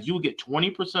IceGuys, you will get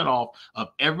 20% off of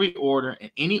every order, and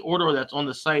any order that's on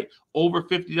the site over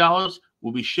 $50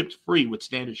 will be shipped free with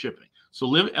standard shipping. So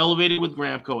live elevated with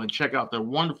Gramco and check out their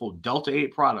wonderful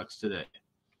Delta-8 products today.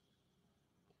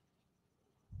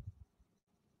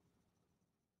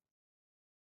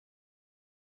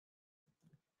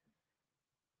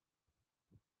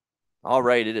 All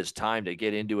right, it is time to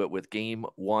get into it with Game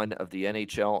 1 of the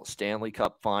NHL Stanley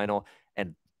Cup Final.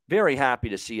 And very happy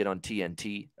to see it on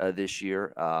TNT this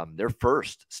year. Their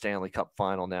first Stanley Cup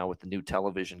final now with the new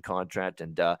television contract,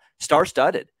 and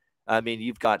star-studded. I mean,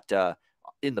 you've got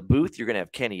in the booth, you're going to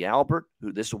have Kenny Albert,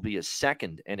 who this will be his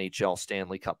second NHL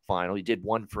Stanley Cup final. He did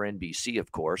one for NBC,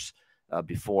 of course,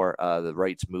 before the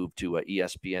rights moved to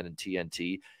ESPN and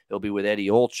TNT. He'll be with Eddie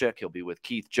Olczyk. He'll be with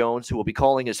Keith Jones, who will be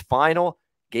calling his final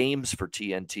games for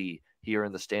TNT here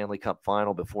in the Stanley Cup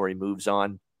final before he moves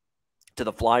on to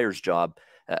the Flyers job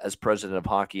as president of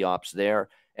hockey ops there.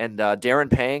 And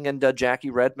Darren Pang and Jackie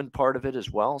Redmond part of it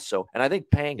as well. So, and I think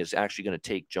Pang is actually going to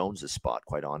take Jones's spot,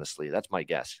 quite honestly. That's my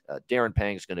guess. Darren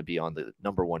Pang is going to be on the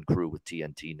 #1 crew with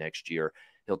TNT next year.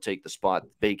 He'll take the spot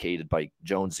vacated by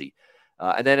Jonesy.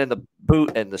 And then in the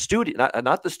booth and the studio,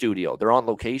 not the studio, they're on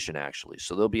location actually.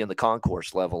 So they'll be in the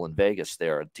concourse level in Vegas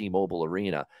there at T-Mobile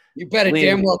Arena. You better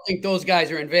damn well think those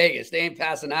guys are in Vegas. They ain't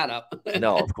passing that up.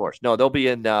 No, of course. No, they'll be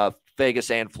in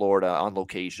Vegas and Florida on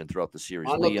location throughout the series.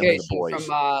 On location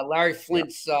from Larry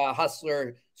Flint's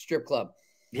Hustler Strip Club.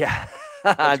 Yeah,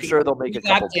 I'm sure they'll make a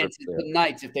couple trips there.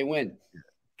 Nights if they win.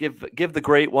 Give the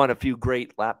great one a few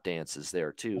great lap dances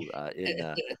there too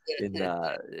in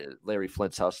Larry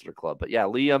Flint's Hustler Club. But yeah,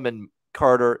 Liam and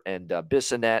Carter and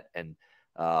Bissonnette and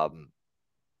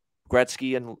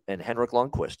Gretzky and Henrik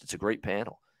Lundqvist. It's a great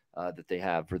panel that they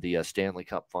have for the Stanley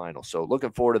Cup final. So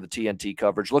looking forward to the TNT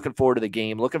coverage. Looking forward to the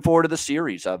game. Looking forward to the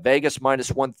series. Vegas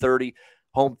 -130,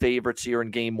 home favorites here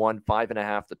in game 1,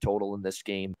 5.5 the total in this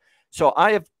game. So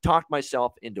I have talked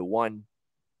myself into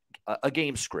a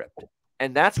game script.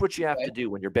 And that's what you have to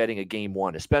do when you're betting a game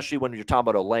 1, especially when you're talking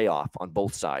about a layoff on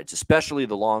both sides, especially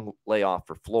the long layoff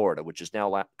for Florida, which has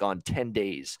now gone 10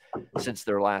 days since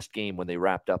their last game when they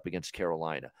wrapped up against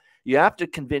Carolina. You have to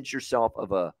convince yourself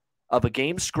of a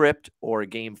game script or a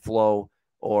game flow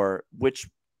or which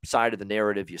side of the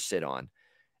narrative you sit on.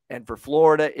 And for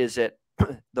Florida, is it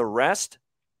the rest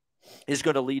is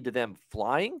going to lead to them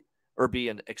flying or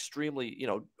being extremely,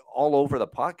 all over the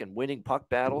puck and winning puck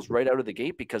battles right out of the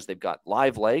gate because they've got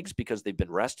live legs because they've been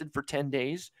rested for 10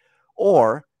 days?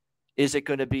 Or is it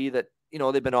going to be that,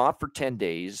 they've been off for 10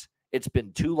 days. It's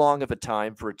been too long of a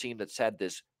time for a team that's had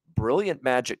this brilliant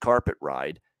magic carpet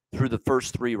ride through the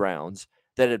first 3 rounds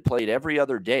that had played every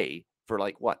other day for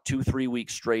 2-3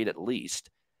 weeks straight at least.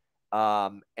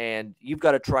 And you've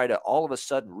got to try to all of a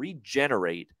sudden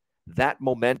regenerate that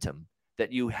momentum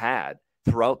that you had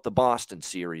throughout the Boston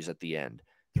series at the end,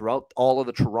 throughout all of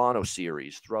the Toronto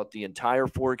series, throughout the entire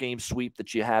 4-game sweep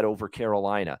that you had over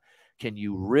Carolina. Can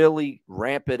you really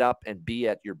ramp it up and be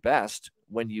at your best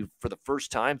when you, for the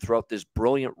first time throughout this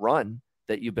brilliant run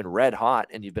that you've been red hot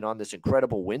and you've been on this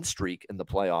incredible win streak in the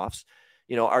playoffs,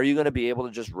 are you going to be able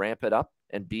to just ramp it up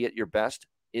and be at your best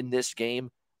in this game,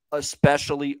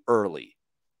 especially early?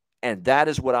 And that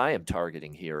is what I am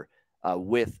targeting here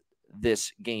with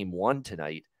this game 1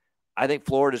 tonight. I think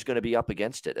Florida is going to be up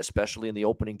against it, especially in the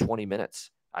opening 20 minutes.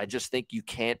 I just think you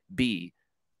can't be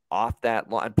off that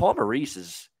line. And Paul Maurice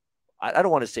is, I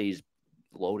don't want to say he's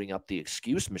loading up the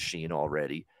excuse machine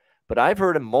already, but I've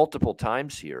heard him multiple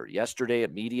times here. Yesterday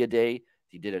at Media Day,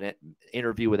 he did an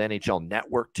interview with NHL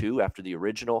Network too after the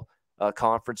original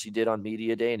conference he did on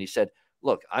Media Day. And he said,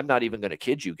 look, I'm not even going to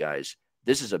kid you guys.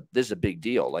 This is a big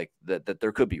deal. Like that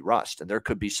there could be rust and there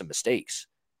could be some mistakes,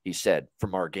 he said,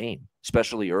 from our game,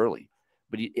 especially early.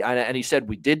 But he said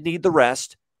we did need the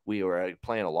rest. We were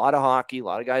playing a lot of hockey. A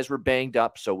lot of guys were banged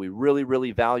up, so we really,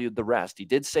 really valued the rest. He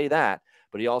did say that,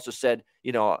 but he also said,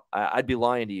 I'd be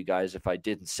lying to you guys if I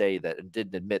didn't say that and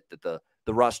didn't admit that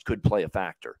the rust could play a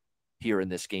factor here in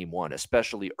this game 1,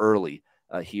 especially early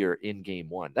here in game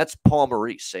 1. That's Paul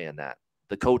Maurice saying that,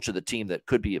 the coach of the team that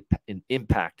could be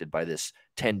impacted by this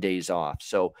 10 days off.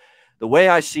 So the way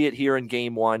I see it here in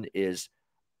game 1 is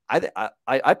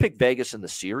I picked Vegas in the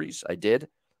series. I did.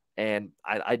 And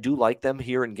I do like them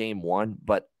here in game 1.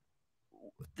 But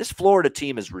this Florida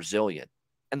team is resilient.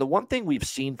 And the one thing we've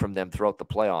seen from them throughout the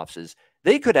playoffs is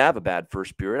they could have a bad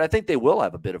first period. I think they will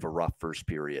have a bit of a rough first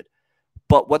period.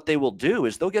 But what they will do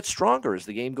is they'll get stronger as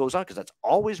the game goes on because that's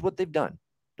always what they've done.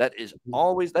 That's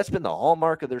been the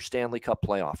hallmark of their Stanley Cup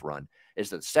playoff run, is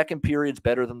that the second period's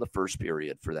better than the first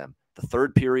period for them. The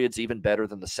third period's even better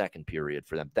than the second period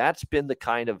for them. That's been the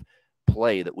kind of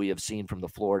play that we have seen from the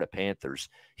Florida Panthers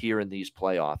here in these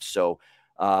playoffs. So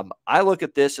I look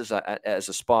at this as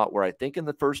a spot where I think in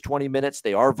the first 20 minutes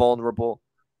they are vulnerable,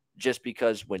 just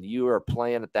because when you are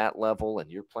playing at that level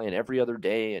and you're playing every other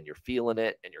day and you're feeling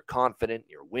it and you're confident,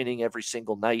 you're winning every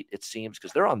single night, it seems,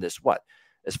 because they're on this,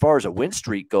 as far as a win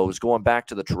streak goes, going back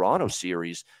to the Toronto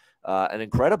series, an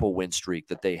incredible win streak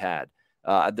that they had.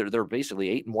 They're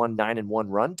basically 8-1, 9-1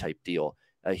 run type deal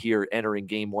here entering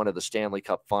game one of the Stanley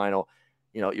Cup final.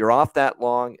 You're off that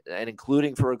long, and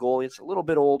including for a goalie, it's a little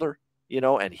bit older,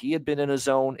 and he had been in a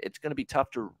zone. It's going to be tough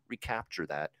to recapture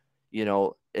that,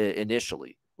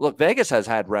 initially. Look, Vegas has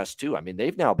had rest too. I mean,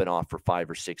 they've now been off for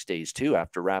 5 or 6 days too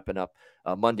after wrapping up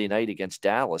Monday night against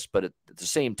Dallas. But at the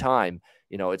same time,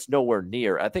 it's nowhere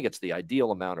near. I think it's the ideal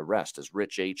amount of rest, as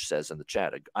Rich H says in the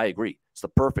chat. I agree. It's the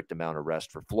perfect amount of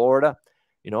rest for Florida.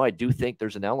 I do think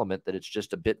there's an element that it's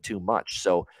just a bit too much.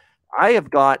 So I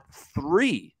have got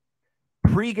 3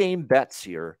 pregame bets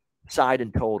here, side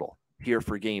and total, here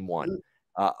for game one.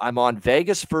 I'm on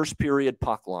Vegas first period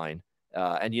puck line.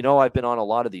 And I've been on a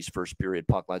lot of these first period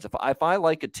puck lines. If I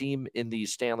like a team in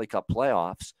these Stanley Cup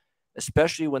playoffs,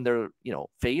 especially when they're,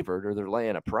 favored or they're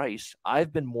laying a price,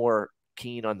 I've been more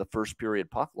keen on the first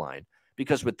period puck line,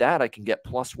 because with that, I can get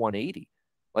plus 180.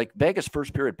 Like Vegas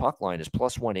first period puck line is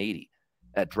plus 180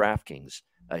 at DraftKings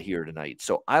here tonight.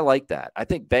 So I like that. I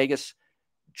think Vegas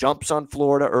jumps on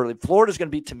Florida early. Florida's going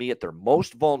to be, to me, at their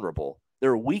most vulnerable,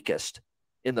 their weakest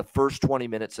in the first 20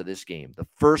 minutes of this game, the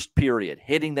first period,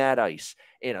 hitting that ice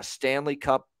in a Stanley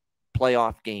Cup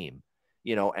playoff game,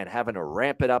 and having to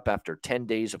ramp it up after 10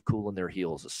 days of cooling their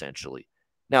heels, essentially.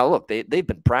 Now, look, they've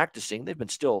been practicing. They've been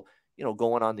still,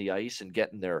 going on the ice and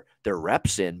getting their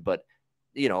reps in. But,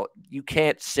 you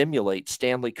can't simulate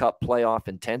Stanley Cup playoff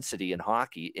intensity in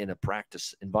hockey in a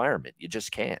practice environment. You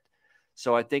just can't.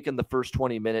 So I think in the first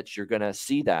 20 minutes, you're going to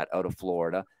see that out of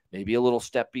Florida. Maybe a little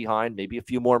step behind, maybe a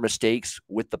few more mistakes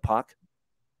with the puck,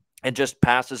 and just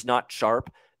passes not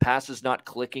sharp, passes not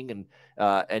clicking,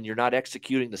 and you're not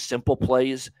executing the simple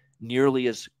plays nearly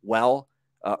as well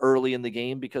early in the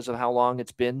game because of how long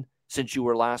it's been since you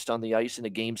were last on the ice in a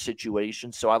game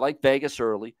situation. So I like Vegas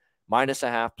early,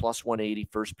 -0.5, plus 180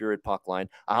 first period puck line.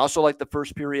 I also like the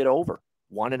first period over,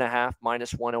 1.5,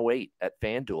 -108 at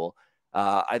FanDuel.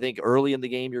 I think early in the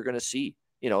game, you're going to see,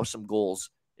 some goals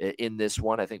in this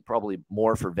one. I think probably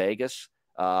more for Vegas.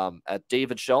 At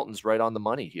David Shelton's right on the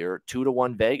money here.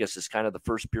 2-1 Vegas is kind of the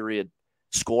first period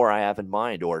score I have in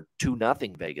mind, or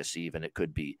 2-0 Vegas even, it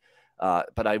could be.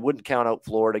 But I wouldn't count out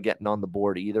Florida getting on the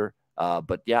board either.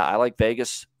 But yeah, I like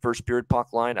Vegas first period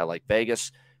puck line. I like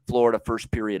Vegas, Florida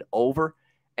first period over.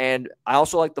 And I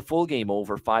also like the full game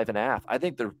over 5.5. I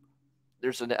think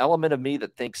there's an element of me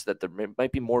that thinks that there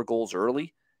might be more goals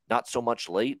early, not so much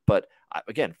late. But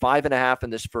again, 5.5 in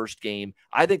this first game.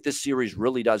 I think this series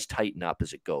really does tighten up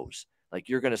as it goes. Like,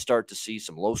 you're going to start to see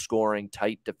some low scoring,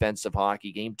 tight defensive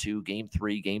hockey, game 2, game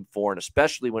 3, game 4, and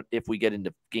especially if we get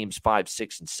into games 5,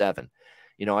 6, and 7.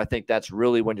 I think that's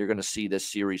really when you're going to see this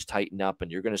series tighten up,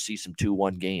 and you're going to see some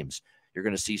 2-1 games. You're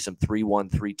going to see some 3-1,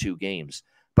 3-2 games.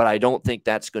 But I don't think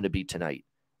that's going to be tonight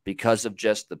because of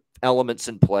just the elements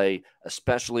in play,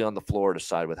 especially on the Florida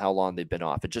side with how long they've been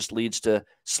off. It just leads to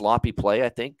sloppy play, I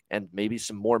think, and maybe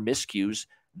some more miscues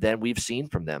than we've seen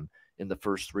from them in the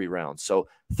first 3 rounds. So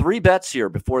 3 bets here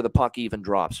before the puck even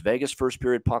drops. Vegas first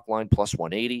period puck line plus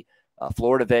 180.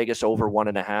 Florida Vegas over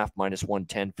 1.5,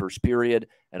 -110 first period,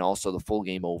 and also the full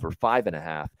game over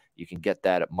 5.5. You can get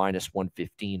that at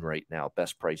 -115 right now.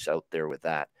 Best price out there with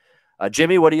that.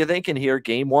 Jimmy, what are you thinking here?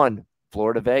 Game 1,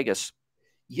 Florida Vegas.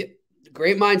 Yeah,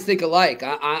 great minds think alike.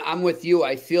 I'm with you.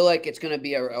 I feel like it's going to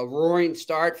be a roaring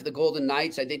start for the Golden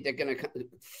Knights. I think they're going to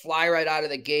fly right out of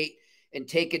the gate and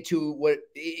take it to what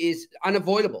is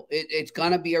unavoidable. It's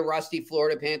going to be a rusty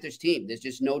Florida Panthers team. There's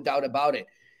just no doubt about it.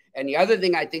 And the other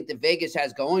thing I think that Vegas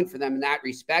has going for them in that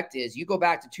respect is you go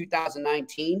back to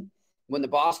 2019 when the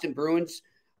Boston Bruins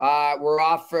were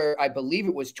off for, I believe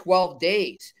it was 12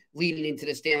 days leading into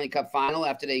the Stanley Cup final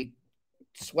after they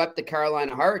swept the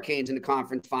Carolina Hurricanes in the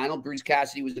conference final. Bruce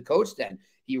Cassidy was the coach then.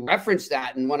 He referenced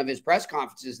that in one of his press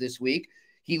conferences this week.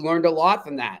 He learned a lot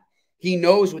from that. He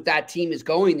knows what that team is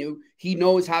going to. He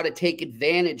knows how to take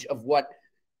advantage of what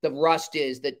the rust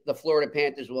is that the Florida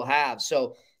Panthers will have.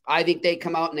 So I think they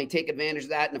come out and they take advantage of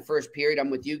that in the first period.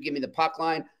 I'm with you. Give me the puck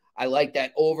line. I like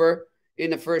that over in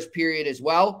the first period as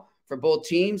well for both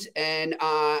teams. And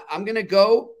I'm going to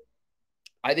go.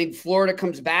 I think Florida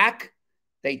comes back.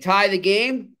 They tie the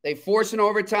game. They force an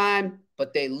overtime,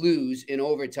 but they lose in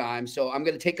overtime. So I'm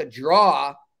going to take a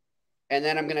draw, and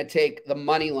then I'm going to take the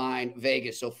money line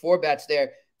Vegas. So 4 bets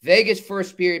there. Vegas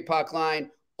first period puck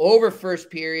line, over first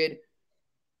period,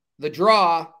 the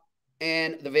draw,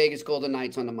 and the Vegas Golden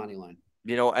Knights on the money line.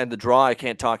 And the draw, I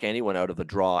can't talk anyone out of the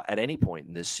draw at any point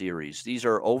in this series. These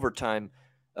are overtime.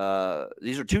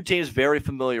 These are 2 teams very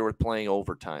familiar with playing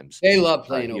overtimes. They love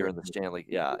playing here in the Stanley.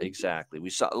 Yeah, exactly. We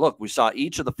saw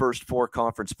each of the first 4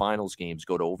 conference finals games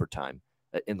go to overtime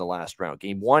in the last round.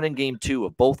 Game 1 and game 2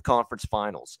 of both conference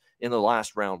finals in the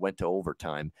last round went to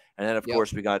overtime. And then, of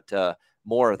course, we got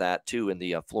more of that too in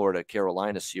the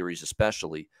Florida-Carolina series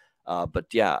especially. But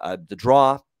yeah, the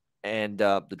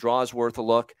draw is worth a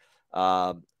look.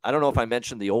 I don't know if I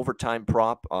mentioned the overtime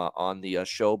prop on the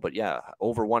show, but yeah,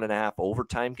 over 1.5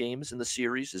 overtime games in the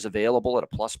series is available at a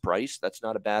plus price. That's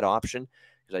not a bad option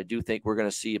because I do think we're going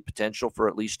to see a potential for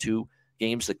at least 2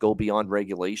 games that go beyond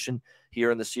regulation here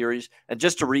in the series. And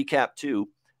just to recap too,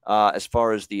 as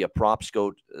far as the props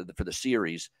go for the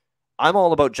series, I'm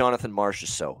all about Jonathan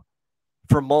Marchessault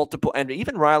for multiple, and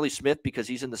even Riley Smith, because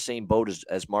he's in the same boat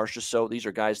as Marchessault. These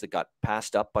are guys that got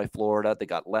passed up by Florida. They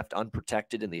got left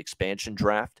unprotected in the expansion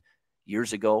draft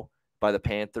years ago by the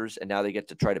Panthers, and now they get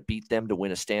to try to beat them to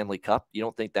win a Stanley Cup. You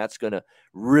don't think that's going to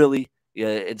really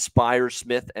inspire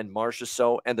Smith and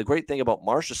Marchessault? And the great thing about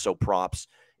Marchessault props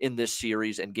in this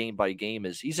series and game by game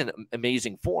is he's in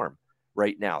amazing form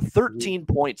right now. 13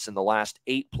 points in the last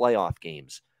 8 playoff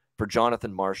games for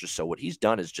Jonathan Marchessault. What he's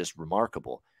done is just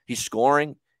remarkable. He's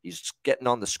scoring. He's getting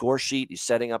on the score sheet. He's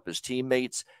setting up his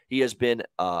teammates. He has been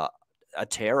a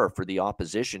terror for the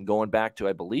opposition going back to,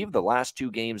 I believe, the last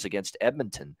 2 games against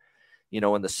Edmonton.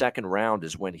 In the second round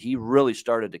is when he really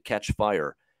started to catch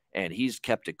fire, and he's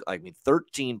kept it.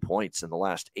 13 points in the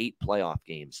last 8 playoff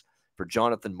games for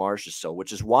Jonathan Marchessault,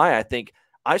 which is why I think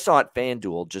I saw at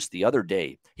FanDuel just the other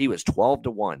day. He was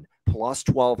 12-1 plus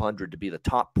 1,200 to be the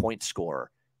top point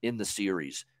scorer in the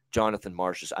series. Jonathan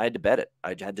Marchessault. I had to bet it. I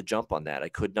had to jump on that. I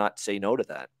could not say no to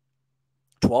that.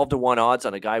 12-1 odds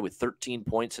on a guy with 13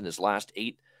 points in his last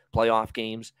 8 playoff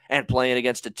games and playing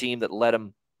against a team that let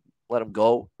him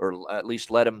go, or at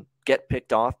least let him get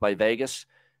picked off by Vegas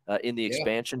in the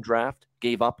expansion draft,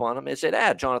 gave up on him and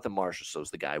said, Jonathan Marchessault's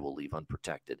the guy we'll leave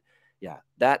unprotected. Yeah,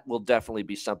 that will definitely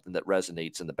be something that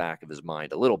resonates in the back of his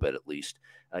mind, a little bit at least,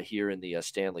 here in the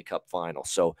Stanley Cup final.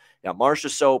 So, yeah,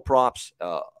 Marchessault props,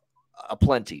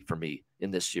 aplenty for me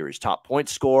in this series. Top point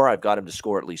scorer, I've got him to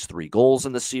score at least 3 goals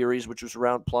in the series, which was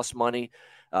around plus money.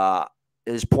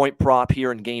 His point prop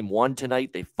here in game 1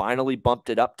 tonight, they finally bumped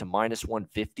it up to minus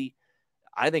 150.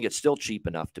 I think it's still cheap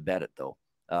enough to bet it, though,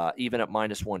 even at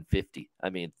minus 150. I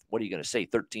mean, what are you going to say?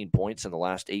 13 points in the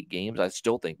last 8 games? I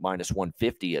still think minus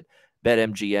 150 at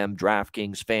BetMGM,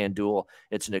 DraftKings, FanDuel.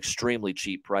 It's an extremely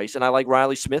cheap price. And I like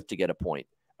Riley Smith to get a point.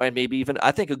 And maybe even,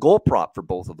 I think, a goal prop for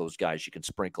both of those guys you can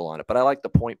sprinkle on it. But I like the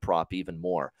point prop even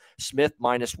more. Smith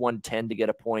minus 110 to get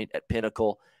a point at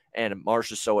Pinnacle, and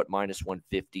Marchessault at minus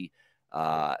 150.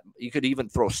 You could even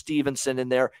throw Stevenson in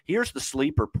there. Here's the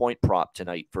sleeper point prop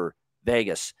tonight for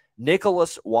Vegas.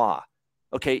 Nicolas Roy.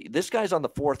 Okay, this guy's on the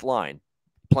 4th line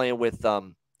playing with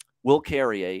Will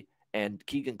Carrier and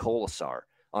Keegan Colasar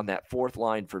on that 4th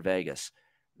line for Vegas.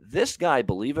 This guy,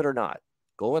 believe it or not,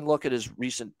 go and look at his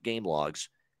recent game logs.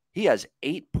 He has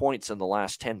 8 points in the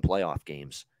last 10 playoff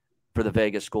games for the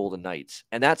Vegas Golden Knights,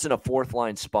 and that's in a 4th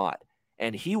line spot.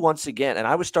 And he once again, and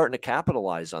I was starting to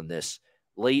capitalize on this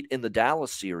late in the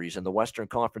Dallas series in the Western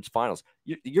Conference Finals.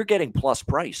 You're getting plus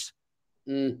price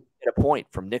at a point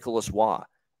from Nicolas Roy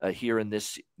here in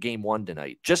this game 1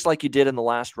 tonight, just like you did in the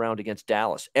last round against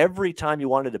Dallas. Every time you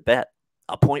wanted to bet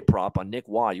a point prop on Nick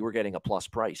Roy, you were getting a plus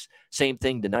price. Same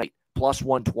thing tonight, plus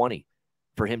 120.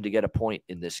 For him to get a point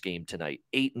in this game tonight.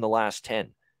 8 in the last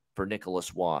 10 for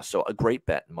Nicolas Roy. So a great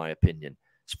bet, in my opinion,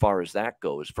 as far as that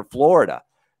goes. For Florida,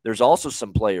 there's also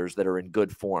some players that are in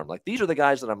good form. Like, these are the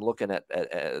guys that I'm looking at,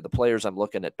 the players I'm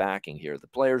looking at backing here, the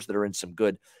players that are in some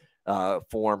good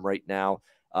form right now.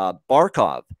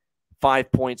 Barkov,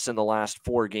 5 points in the last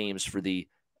 4 games for the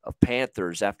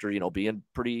Panthers after, being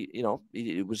pretty,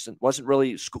 he wasn't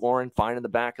really scoring fine in the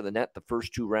back of the net the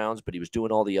first 2 rounds, but he was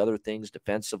doing all the other things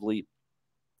defensively.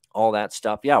 All that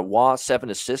stuff. Yeah, Roy, 7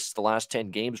 assists the last 10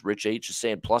 games. Rich H is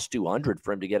saying plus 200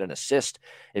 for him to get an assist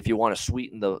if you want to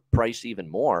sweeten the price even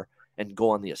more and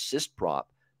go on the assist prop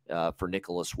for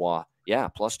Nicolas Roy. Yeah,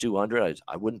 plus 200.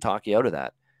 I wouldn't talk you out of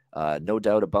that. No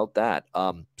doubt about that.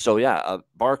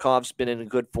 Barkov's been in a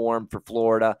good form for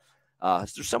Florida.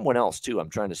 There's someone else, too. I'm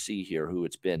trying to see here who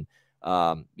it's been.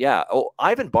 Ivan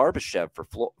Barbashev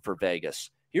for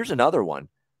Vegas. Here's another one.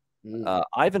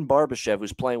 Ivan Barbashev,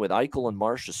 who's playing with Eichel and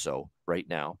Marchessault right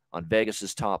now on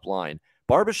Vegas's top line.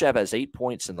 Barbashev has 8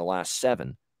 points in the last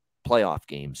 7 playoff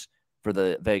games for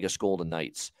the Vegas Golden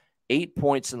Knights. 8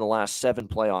 points in the last 7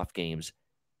 playoff games.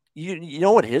 You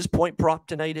know what his point prop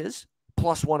tonight is?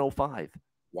 Plus 105.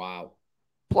 Wow.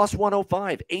 Plus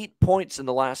 105. 8 points in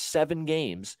the last 7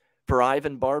 games for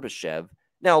Ivan Barbashev.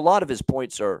 Now, a lot of his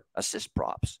points are assist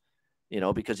props,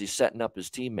 because he's setting up his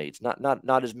teammates.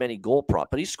 Not as many goal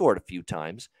prop, but he scored a few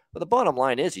times. But the bottom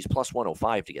line is he's plus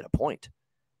 105 to get a point.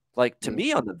 Like, to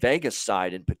me, on the Vegas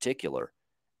side in particular,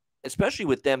 especially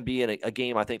with them being a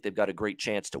game I think they've got a great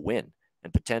chance to win.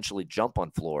 and potentially jump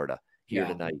on Florida here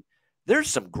tonight. There's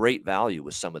some great value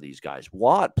with some of these guys.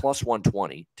 Watt plus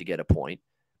 120 to get a point.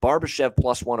 Barbashev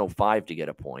plus 105 to get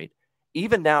a point.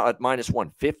 Even now at minus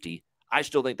 150, I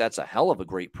still think that's a hell of a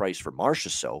great price for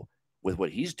Marchessault with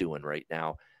what he's doing right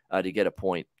now to get a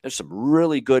point. There's some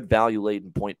really good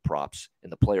value-laden point props in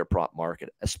the player prop market,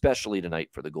 especially tonight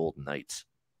for the Golden Knights.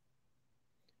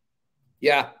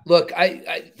 Yeah, look,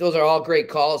 I those are all great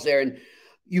calls there. And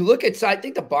you look at, I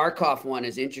think the Barkov one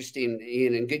is interesting,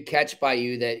 Ian, and good catch by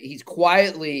you that he's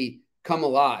quietly come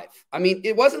alive. I mean,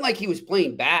 it wasn't like he was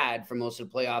playing bad for most of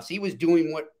the playoffs. He was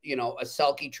doing what, a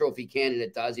Selke Trophy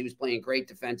candidate does. He was playing great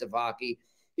defensive hockey.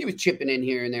 He was chipping in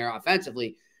here and there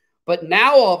offensively. But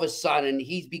now all of a sudden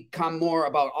he's become more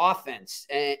about offense,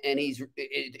 and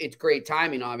it's great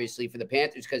timing, obviously, for the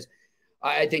Panthers, because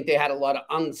I think they had a lot of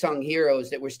unsung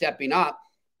heroes that were stepping up.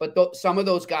 But some of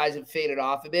those guys have faded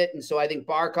off a bit. And so I think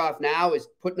Barkov now is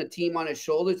putting a team on his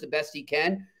shoulders the best he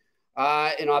can.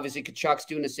 And obviously Tkachuk's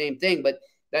doing the same thing. But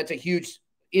that's a huge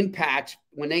impact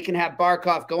when they can have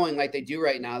Barkov going like they do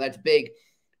right now. That's big.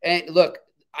 And look,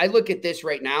 I look at this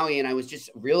right now, Ian, I was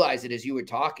just realizing as you were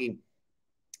talking,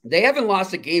 they haven't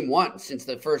lost a game once since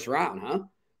the first round, huh?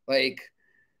 Like,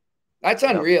 that's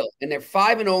unreal. And they're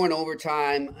 5-0 in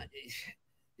overtime.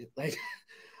 Like,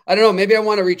 I don't know. Maybe I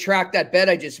want to retract that bet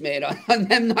I just made on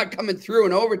them not coming through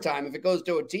in overtime if it goes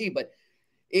to OT. But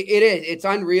it's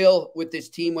unreal with this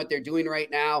team, what they're doing right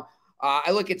now.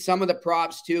 I look at some of the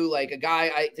props too, like a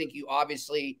guy I think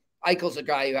Eichel's a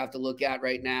guy you have to look at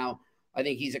right now. I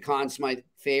think he's a Conn Smythe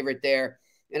favorite there.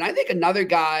 And I think another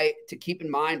guy to keep in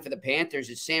mind for the Panthers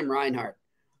is Sam Reinhart.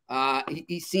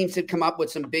 He seems to come up with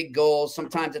some big goals.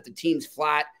 Sometimes if the team's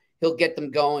flat, he'll get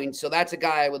them going. So that's a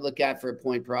guy I would look at for a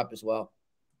point prop as well.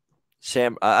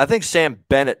 I think Sam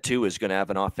Bennett, too, is going to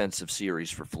have an offensive series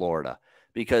for Florida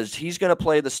because he's going to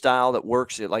play the style that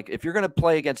works. Like, if you're going to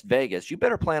play against Vegas, you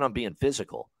better plan on being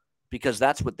physical because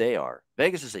that's what they are.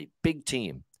 Vegas is a big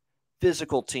team,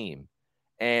 physical team,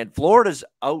 and Florida's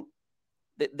out.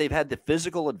 They've had the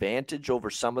physical advantage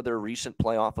over some of their recent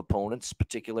playoff opponents,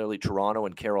 particularly Toronto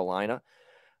and Carolina,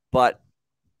 but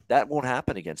that won't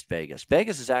happen against Vegas.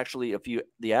 Vegas is actually,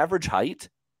 the average height,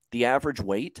 the average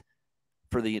weight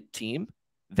for the team,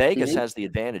 Vegas has the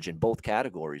advantage in both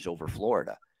categories over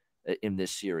Florida in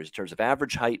this series in terms of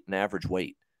average height and average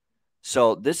weight.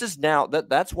 So this is now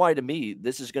that's why to me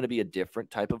this is going to be a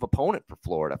different type of opponent for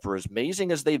Florida. For as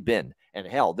amazing as they've been, and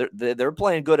hell, they're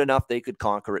playing good enough they could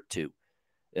conquer it too,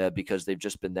 because they've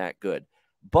just been that good.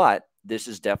 But this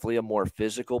is definitely a more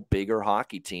physical, bigger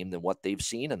hockey team than what they've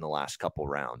seen in the last couple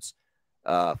rounds.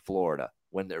 Florida,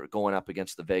 when they're going up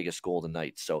against the Vegas Golden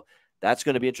Knights. So that's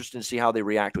going to be interesting to see how they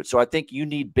react to it. So I think you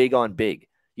need big on big.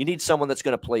 You need someone that's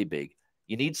going to play big.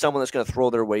 You need someone that's going to throw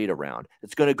their weight around.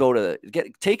 It's going to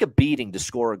take a beating to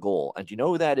score a goal. And you know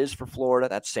who that is for Florida?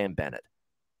 That's Sam Bennett.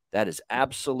 That is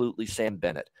absolutely Sam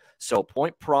Bennett. So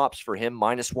point props for him,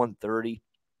 minus 130.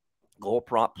 Goal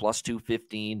prop, plus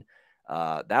 215.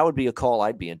 That would be a call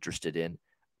I'd be interested in.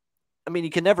 I mean,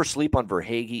 you can never sleep on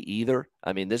Verhaeghe either.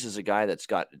 I mean, this is a guy that's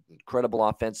got incredible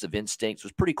offensive instincts.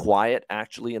 Was pretty quiet,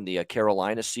 actually, in the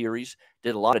Carolina series.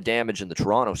 Did a lot of damage in the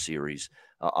Toronto series,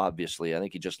 obviously. I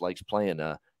think he just likes playing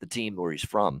the team where he's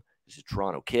from. He's a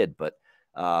Toronto kid. But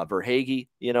Verhaeghe,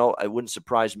 it wouldn't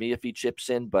surprise me if he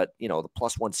chips in. But, the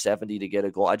plus 170 to get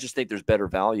a goal. I just think there's better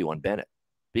value on Bennett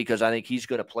because I think he's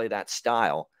going to play that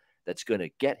style that's going to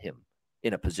get him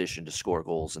in a position to score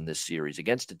goals in this series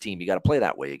against a team. You got to play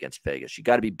that way against Vegas. You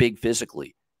got to be big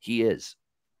physically. He is.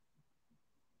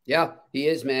 Yeah, he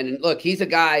is, man. And look, he's a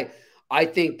guy I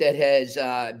think that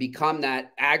has become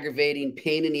that aggravating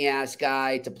pain in the ass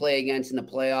guy to play against in the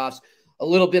playoffs. A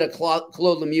little bit of Claude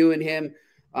Lemieux in him.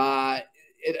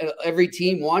 Every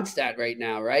team wants that right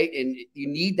now, right? And you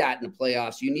need that in the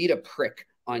playoffs. You need a prick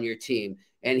on your team.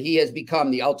 And he has become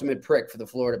the ultimate prick for the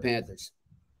Florida Panthers.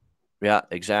 Yeah,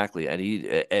 exactly. And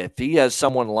if he has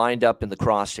someone lined up in the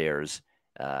crosshairs,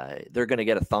 they're going to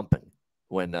get a thumping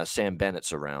when Sam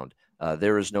Bennett's around.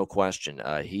 There is no question.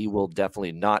 He will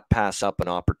definitely not pass up an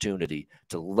opportunity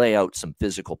to lay out some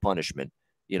physical punishment,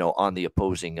 on the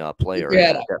opposing player. Keep your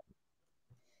head up.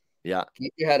 Yeah.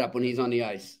 Keep your head up when he's on the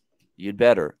ice. You'd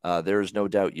better. There is no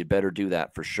doubt you'd better do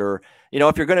that for sure.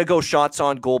 If you're going to go shots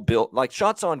on goal, like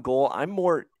shots on goal, I'm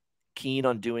more keen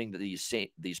on doing these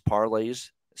parlays,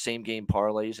 same game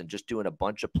parlays, and just doing a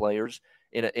bunch of players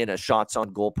in a shots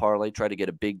on goal parlay, try to get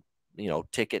a big,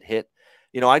 ticket hit.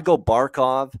 I'd go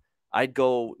Barkov. I'd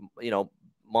go,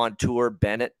 Montour,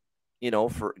 Bennett,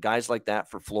 for guys like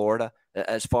that for Florida,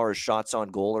 as far as shots on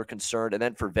goal are concerned. And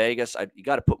then for Vegas, you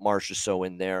got to put Marchessault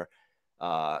in there.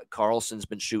 Carlson's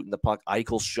been shooting the puck.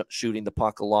 Eichel's shooting the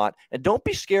puck a lot. And don't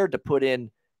be scared to put in a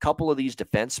couple of these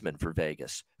defensemen for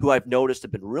Vegas, who I've noticed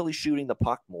have been really shooting the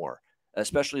puck more,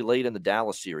 especially late in the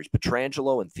Dallas series,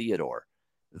 Pietrangelo and Theodore.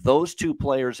 Those two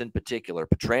players in particular,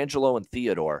 Pietrangelo and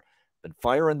Theodore, been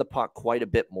firing the puck quite a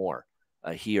bit more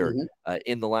here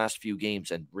in the last few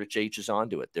games, and Rich H is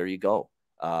onto it. There you go.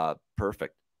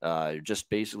 Perfect. Just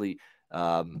basically,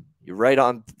 you're right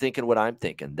on thinking what I'm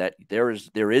thinking, that there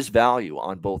is value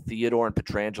on both Theodore and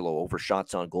Pietrangelo over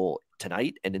shots on goal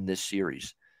tonight and in this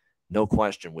series. No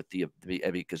question with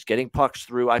because getting pucks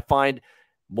through, I find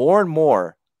more and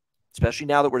more, especially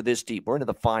now that we're this deep, we're into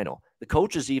the final, the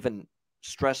coaches even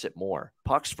stress it more.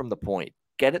 Pucks from the point,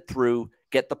 get it through,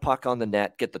 get the puck on the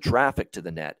net, get the traffic to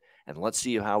the net, and let's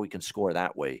see how we can score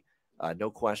that way. No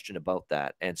question about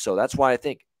that. And so that's why I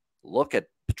think, look at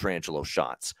Pietrangelo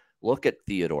shots, look at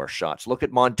Theodore shots, look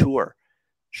at Montour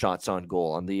shots on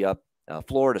goal on the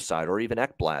Florida side, or even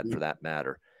Ekblad for that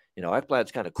matter. You know,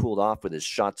 Ekblad's kind of cooled off with his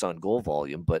shots on goal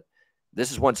volume, but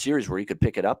this is one series where he could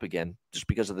pick it up again just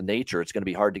because of the nature. It's going to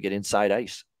be hard to get inside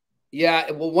ice.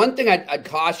 Yeah, well, one thing I'd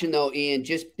caution, though, Ian,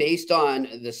 just based on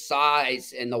the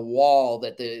size and the wall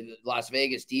that the Las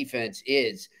Vegas defense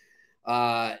is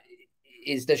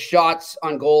the shots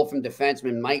on goal from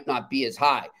defensemen might not be as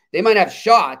high. They might have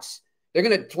shots. They're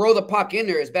going to throw the puck in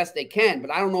there as best they can,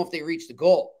 but I don't know if they reach the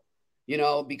goal, you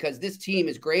know, because this team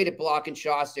is great at blocking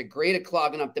shots. They're great at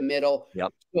clogging up the middle.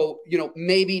 Yep. So, you know,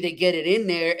 maybe they get it in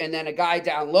there, and then a guy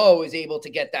down low is able to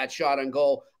get that shot on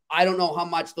goal. I don't know how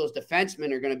much those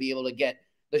defensemen are going to be able to get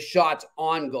the shots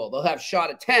on goal. They'll have shot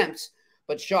attempts,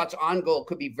 but shots on goal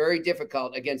could be very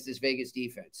difficult against this Vegas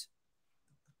defense.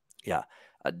 Yeah,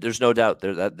 there's no doubt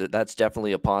that's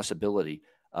definitely a possibility.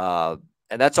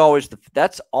 And that's always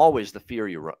the fear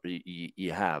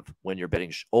you have when you're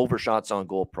betting over shots on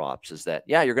goal props, is that,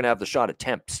 yeah, you're going to have the shot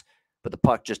attempts, but the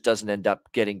puck just doesn't end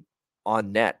up getting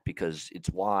on net because it's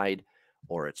wide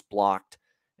or it's blocked,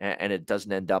 and it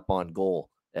doesn't end up on goal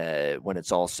when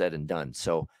it's all said and done.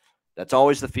 So that's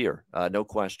always the fear, no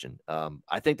question.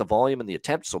 I think the volume and the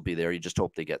attempts will be there. You just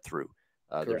hope they get through.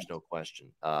 There's no question.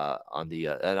 On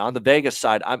the Vegas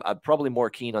side, I'm probably more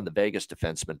keen on the Vegas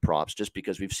defenseman props, just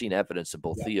because we've seen evidence of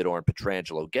both Theodore and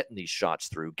Pietrangelo getting these shots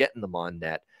through, getting them on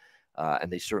net,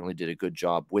 and they certainly did a good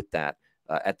job with that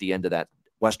at the end of that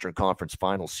Western Conference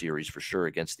Final series for sure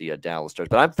against the Dallas Stars.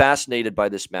 But I'm fascinated by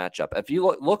this matchup. If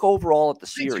you look overall at the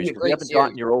series, we haven't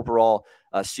gotten your overall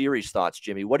series thoughts,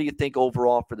 Jimmy. What do you think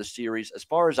overall for the series? As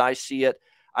far as I see it,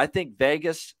 I think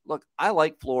Vegas, look, I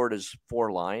like Florida's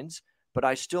 4 lines, but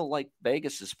I still like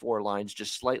Vegas's 4 lines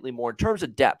just slightly more in terms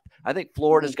of depth. I think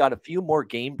Florida's got a few more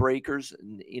game breakers,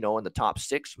 you know, in the top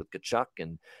 6 with Tkachuk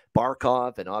and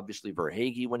Barkov, and obviously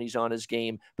Verhaeghe when he's on his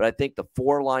game. But I think the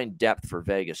 4-line depth for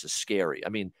Vegas is scary. I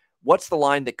mean, what's the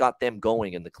line that got them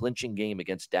going in the clinching game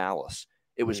against Dallas?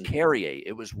 It was Carrier,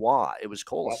 it was Waugh, it was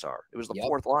Kolasar. It was the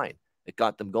 4th line that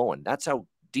got them going. That's how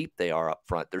deep they are up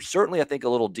front. They're certainly, I think, a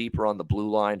little deeper on the blue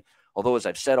line. Although, as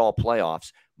I've said all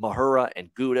playoffs, Mahura and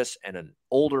Gudas and an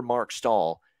older Mark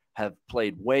Stahl have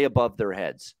played way above their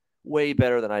heads, way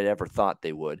better than I'd ever thought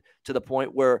they would, to the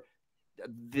point where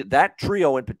that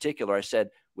trio in particular, I said,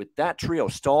 with that trio,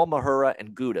 Stahl, Mahura,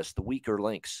 and Gudas, the weaker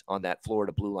links on that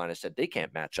Florida blue line, I said, they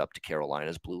can't match up to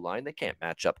Carolina's blue line. They can't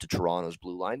match up to Toronto's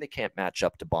blue line. They can't match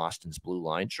up to Boston's blue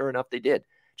line. Sure enough, they did,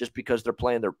 just because they're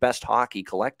playing their best hockey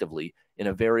collectively in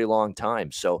a very long time.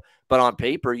 So, but on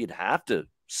paper, you'd have to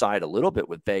side a little bit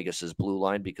with Vegas's blue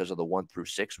line because of the 1 through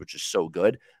 6, which is so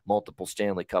good, multiple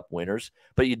Stanley Cup winners.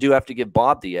 But you do have to give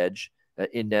Bob the edge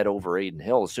in net over Adin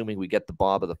Hill, assuming we get the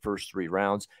Bob of the first 3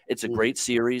 rounds. It's a great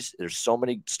series. There's so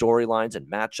many storylines and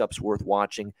matchups worth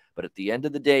watching. But at the end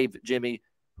of the day, Jimmy,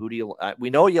 who do you? We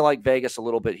know you like Vegas a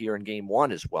little bit here in Game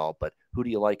 1 as well, but who do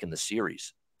you like in the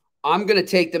series? I'm going to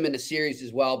take them in the series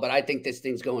as well, but I think this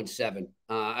thing's going 7.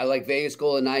 I like Vegas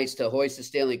Golden Knights to hoist the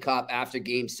Stanley Cup after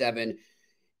Game 7.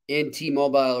 In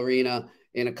T-Mobile Arena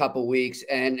in a couple weeks.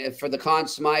 And for the Conn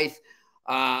Smythe,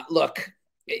 look,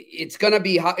 it's going to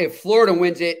be, if Florida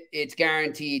wins it, it's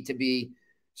guaranteed to be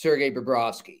Sergei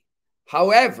Bobrovsky.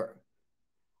 However,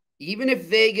 even if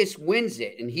Vegas wins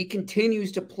it and he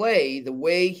continues to play the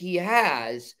way he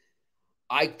has,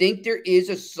 I think there is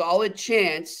a solid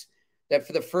chance that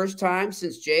for the first time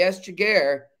since J.S.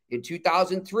 Jaguar in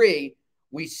 2003,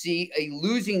 we see a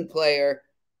losing player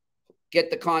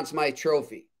get the Conn Smythe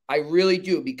Trophy. I really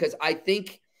do, because I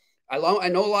think I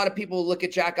know a lot of people look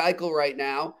at Jack Eichel right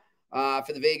now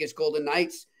for the Vegas Golden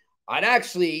Knights. I'd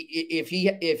actually,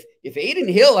 if Adin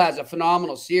Hill has a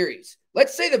phenomenal series,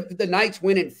 let's say the Knights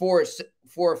win in 4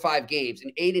 or 5 games,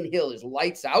 and Adin Hill is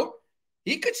lights out.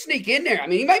 He could sneak in there. I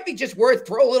mean, he might be just worth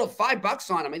throw a little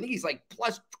 $5 on him. I think he's like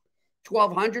plus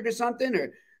 1,200 or something,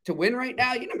 or to win right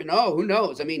now. You never know. Who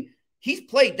knows? I mean, he's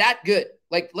played that good.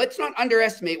 Like, let's not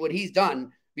underestimate what he's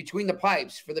done between the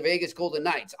pipes for the Vegas Golden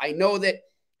Knights. I know that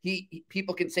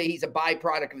people can say he's a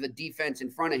byproduct of the defense in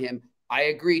front of him. I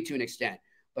agree to an extent,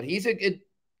 but he's a good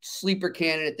sleeper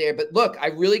candidate there. But look, I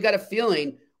really got a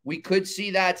feeling we could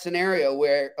see that scenario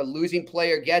where a losing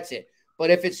player gets it. But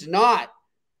if it's not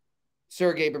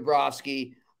Sergei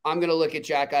Bobrovsky, I'm going to look at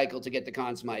Jack Eichel to get the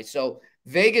Conn Smythe. So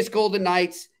Vegas Golden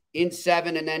Knights in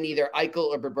 7, and then either Eichel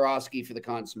or Bobrovsky for the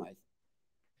Conn Smythe.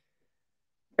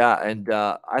 Yeah, and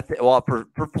I think, well, for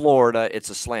Florida,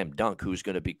 it's a slam dunk who's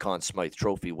going to be Conn Smythe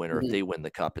Trophy winner. If they win the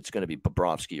cup, it's going to be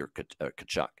Bobrovsky or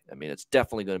Tkachuk. I mean, it's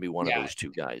definitely going to be one of those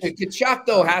two guys. Tkachuk,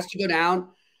 though, has to go down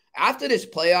after this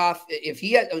playoff. If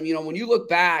he had, when you look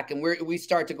back and we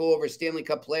start to go over Stanley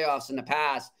Cup playoffs in the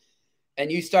past,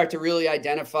 and you start to really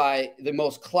identify the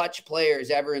most clutch players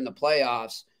ever in the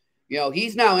playoffs,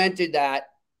 he's now entered that.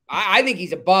 I think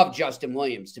he's above Justin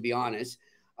Williams, to be honest.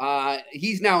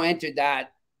 He's now entered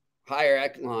that higher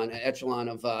echelon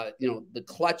of, the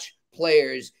clutch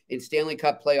players in Stanley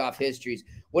Cup playoff histories.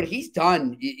 What he's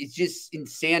done is just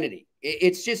insanity.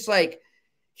 It's just like,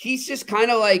 he's just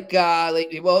kind of like,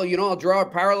 I'll draw a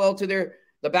parallel to the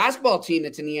basketball team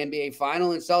that's in the NBA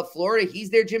final in South Florida. He's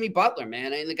their Jimmy Butler,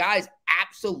 man. And the guy's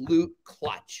absolute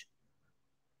clutch.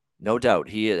 No doubt.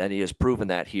 He has proven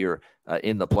that here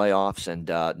in the playoffs, and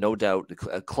no doubt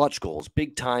clutch goals,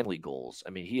 big timely goals. I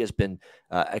mean, he has been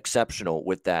exceptional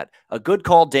with that. A good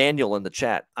call, Daniel, in the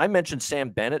chat. I mentioned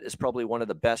Sam Bennett is probably one of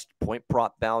the best point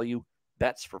prop value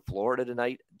bets for Florida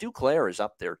tonight. Duclair is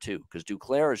up there too, because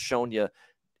Duclair has shown you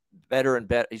better and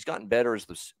better. He's gotten better as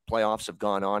the playoffs have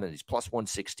gone on, and he's plus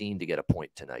 116 to get a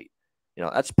point tonight.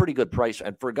 That's a pretty good price.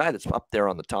 And for a guy that's up there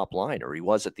on the top line, or he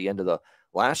was at the end of the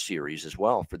last series as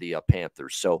well for the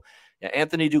Panthers. So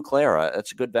Anthony Duclair,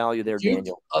 that's a good value there,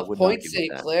 Daniel. Of Point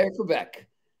St. Clair, Quebec.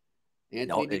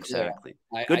 Exactly.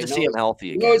 Good to see him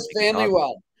healthy again. He knows family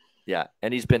well. Yeah,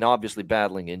 and he's been obviously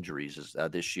battling injuries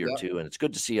this year too, and it's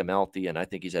good to see him healthy, and I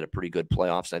think he's had a pretty good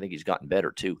playoffs. I think he's gotten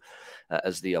better too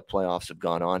as the playoffs have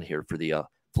gone on here for the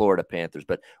Florida Panthers.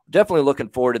 But definitely looking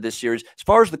forward to this series. As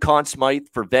far as the Conn Smythe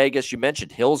for Vegas, you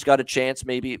mentioned Hill's got a chance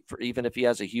maybe, even if he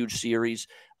has a huge series.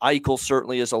 Eichel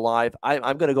certainly is alive.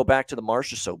 I'm going to go back to the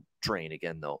Marchessault train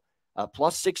again, though.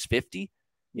 Plus 650.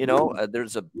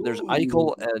 There's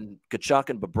Eichel and Tkachuk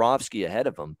and Bobrovsky ahead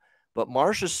of him. But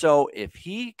Marchessault, if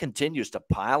he continues to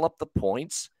pile up the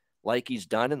points like he's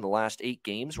done in the last 8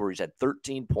 games where he's had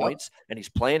 13 points, and he's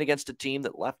playing against a team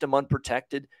that left him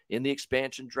unprotected in the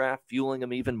expansion draft, fueling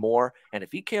him even more. And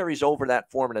if he carries over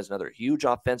that form and has another huge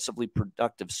offensively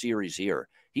productive series here,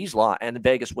 he's live. And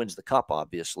Vegas wins the cup,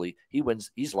 obviously.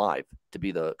 He's live to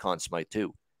be the Conn Smythe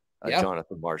too,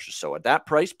 Jonathan Marchessault. At that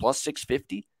price, plus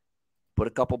 650, put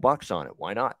a couple bucks on it.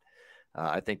 Why not?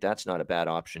 I think that's not a bad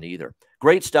option either.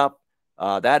 Great stuff.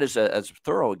 That is as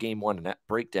thorough a game one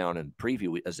breakdown and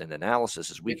preview as an analysis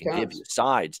as we can give you.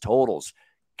 Sides, totals,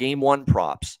 game one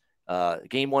props,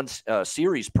 game one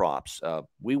series props.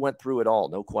 We went through it all,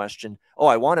 no question. Oh,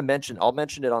 I'll mention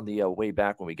it on the way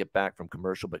back when we get back from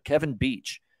commercial, but Kevin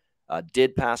Beach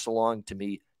did pass along to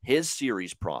me his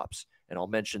series props, and I'll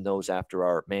mention those after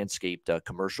our Manscaped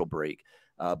commercial break.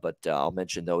 But I'll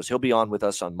mention those. He'll be on with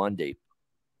us on Monday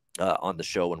on the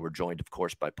show, and we're joined, of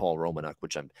course, by Paul Romanuk,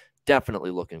 which I'm definitely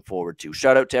looking forward to.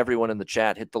 Shout out to everyone in the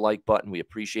chat. Hit the like button. We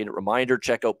appreciate it. Reminder,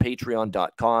 check out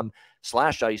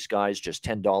patreon.com/IceGuys, just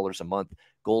 $10 a month.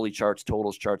 Goalie charts,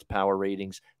 totals charts, power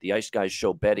ratings, the Ice Guys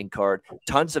Show betting card.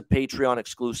 Tons of Patreon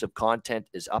exclusive content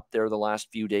is up there the last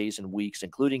few days and weeks,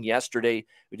 including yesterday.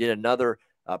 We did another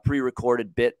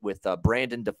pre-recorded bit with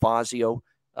Brandon DeFazio,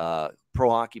 pro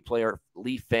hockey player,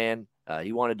 Leaf fan.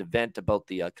 He wanted to vent about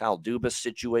the Kyle Dubas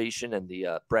situation and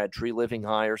the Brad Treliving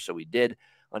hire, so we did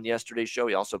on yesterday's show.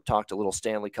 He also talked a little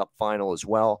Stanley Cup final as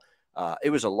well.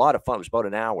 It was a lot of fun. It was about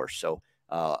an hour, so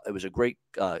it was a great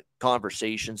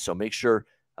conversation. So make sure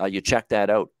you check that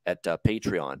out at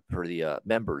Patreon for the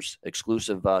members.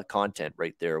 Exclusive content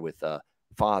right there with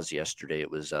Foz yesterday. It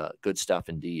was good stuff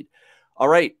indeed. All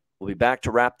right, we'll be back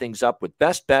to wrap things up with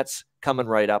best bets coming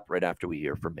right up right after we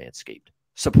hear from Manscaped.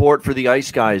 Support for the Ice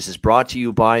Guys is brought to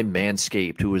you by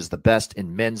Manscaped, who is the best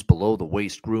in men's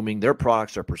below-the-waist grooming. Their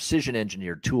products are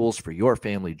precision-engineered tools for your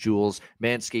family jewels.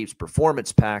 Manscaped's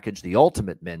Performance Package, the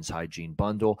ultimate men's hygiene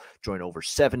bundle. Join over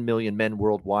 7 million men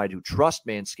worldwide who trust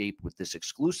Manscaped with this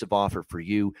exclusive offer for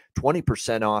you,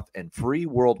 20% off and free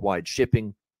worldwide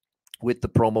shipping with the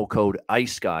promo code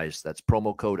ICEGUYS. That's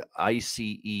promo code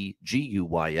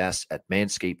ICEGUYS at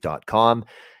manscaped.com.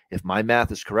 If my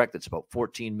math is correct, it's about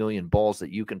 14 million balls that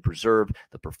you can preserve.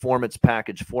 The Performance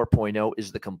Package 4.0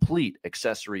 is the complete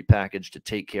accessory package to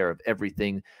take care of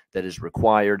everything that is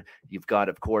required. You've got,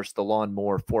 of course, the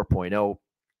Lawnmower 4.0.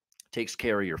 Takes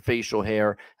care of your facial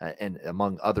hair and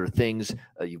among other things.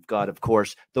 You've got, of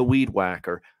course, the Weed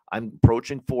Whacker. I'm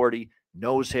approaching 40.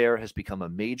 Nose hair has become a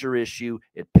major issue.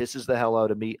 It pisses the hell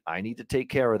out of me. I need to take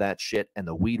care of that shit, and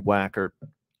the Weed Whacker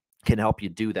can help you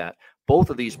do that. Both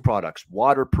of these products,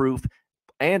 waterproof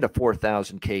and a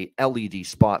 4000K LED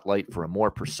spotlight for a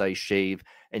more precise shave.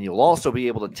 And you'll also be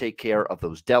able to take care of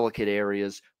those delicate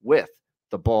areas with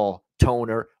the ball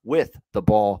toner, with the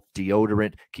ball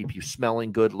deodorant, keep you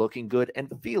smelling good, looking good,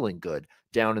 and feeling good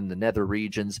down in the nether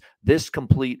regions. This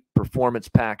complete Performance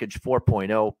Package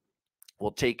 4.0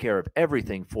 will take care of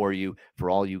everything for you, for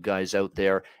all you guys out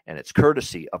there, and it's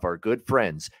courtesy of our good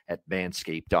friends at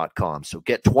Manscaped.com. So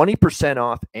get 20%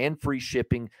 off and free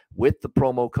shipping with the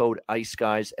promo code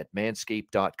IceGuys at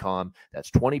Manscaped.com.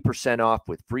 That's 20% off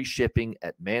with free shipping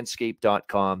at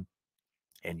Manscaped.com.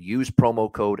 And use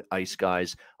promo code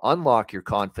IceGuys. Unlock your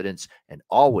confidence and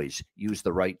always use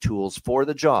the right tools for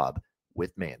the job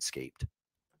with Manscaped.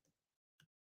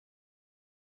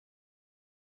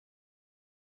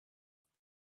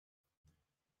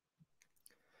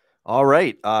 All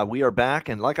right, we are back.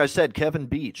 And like I said, Kevin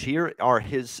Beach, here are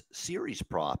his series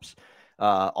props.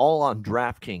 All on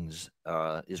DraftKings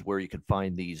is where you can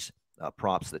find these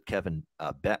props that Kevin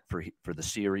bet for the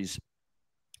series.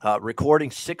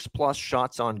 Recording 6+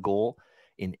 shots on goal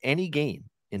in any game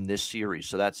in this series.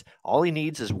 So that's all he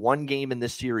needs is one game in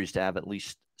this series to have at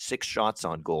least 6 shots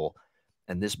on goal,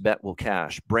 and this bet will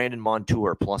cash. Brandon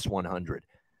Montour plus 100.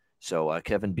 So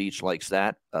Kevin Beach likes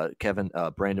that.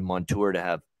 Brandon Montour to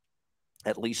have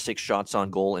at least 6 shots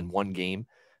on goal in one game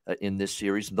in this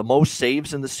series. The most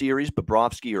saves in the series,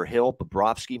 Bobrovsky or Hill.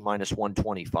 Bobrovsky minus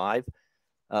 125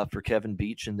 for Kevin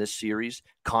Beach in this series.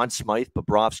 Conn Smythe,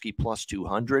 Bobrovsky plus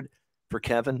 200 for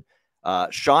Kevin.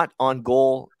 Shot on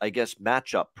goal, I guess,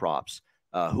 matchup props.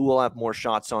 Who will have more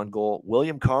shots on goal?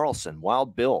 William Karlsson,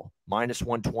 Wild Bill, minus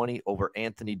 120 over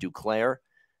Anthony Duclair.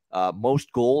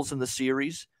 Most goals in the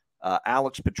series,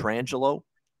 Alex Pietrangelo,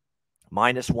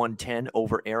 minus 110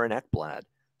 over Aaron Ekblad.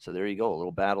 So there you go, a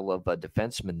little battle of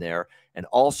defensemen there. And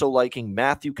also liking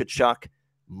Matthew Tkachuk,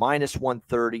 minus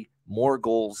 130, more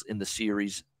goals in the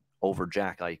series over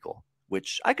Jack Eichel,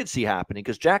 which I could see happening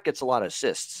because Jack gets a lot of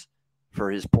assists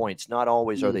for his points. Not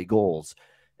always are they goals.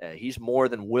 He's more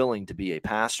than willing to be a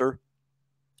passer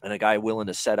and a guy willing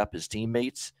to set up his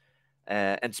teammates.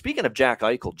 And speaking of Jack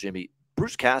Eichel, Jimmy,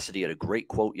 Bruce Cassidy had a great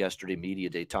quote yesterday, Media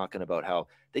Day, talking about how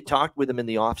they talked with him in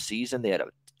the offseason. They had a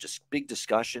just big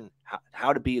discussion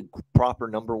how to be a proper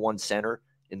number one center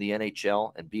in the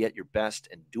NHL and be at your best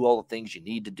and do all the things you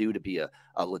need to do to be a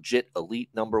legit elite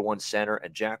number one center.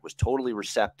 And Jack was totally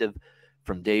receptive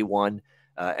from day one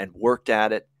and worked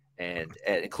at it, and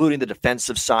including the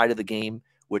defensive side of the game,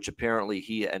 which apparently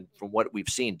he, and from what we've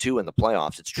seen too in the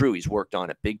playoffs, it's true, he's worked on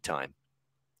it big time.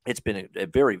 It's been a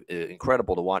very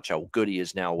incredible to watch how good he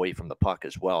is now away from the puck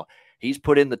as well. He's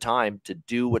put in the time to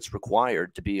do what's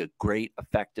required to be a great,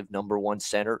 effective number one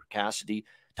center. Cassidy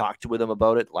talked with him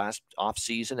about it last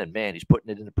offseason, and man, he's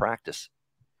putting it into practice.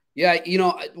 Yeah, you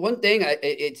know, one thing,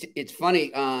 it's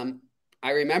funny. I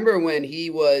remember when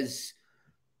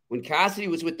Cassidy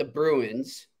was with the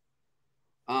Bruins.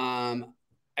 I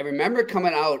remember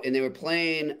coming out and they were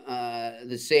playing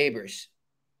the Sabres,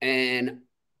 and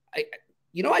I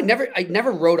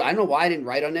never wrote. I don't know why I didn't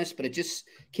write on this, but it just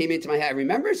came into my head. I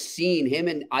remember seeing him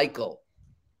and Eichel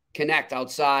connect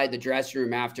outside the dressing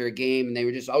room after a game, and they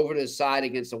were just over to the side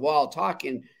against the wall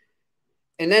talking.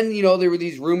 And then, there were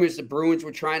these rumors the Bruins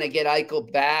were trying to get Eichel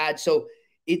bad. So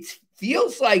it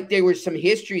feels like there was some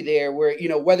history there where,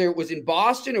 whether it was in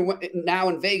Boston or now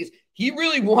in Vegas, he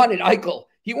really wanted Eichel.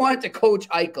 He wanted to coach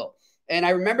Eichel. And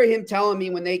I remember him telling me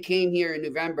when they came here in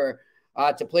November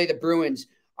to play the Bruins,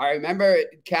 I remember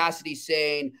Cassidy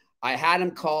saying, I had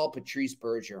him call Patrice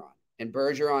Bergeron, and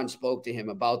Bergeron spoke to him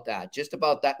about that,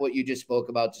 what you just spoke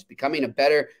about, just becoming a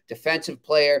better defensive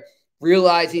player,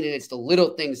 realizing that it's the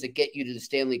little things that get you to the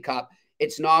Stanley Cup.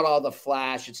 It's not all the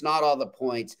flash. It's not all the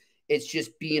points. It's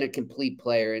just being a complete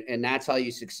player, and that's how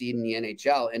you succeed in the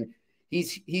NHL. And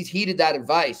he's heeded that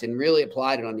advice and really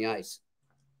applied it on the ice.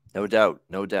 No doubt.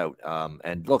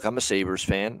 And look, I'm a Sabres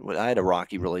fan. I had a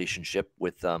rocky relationship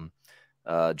with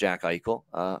Jack Eichel.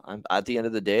 I'm at the end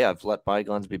of the day, I've let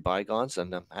bygones be bygones,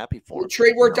 and I'm happy for it. The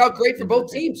trade worked out great for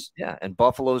both teams. Yeah, and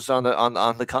Buffalo's on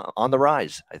the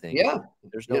rise, I think. Yeah,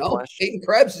 there's no question. Peyton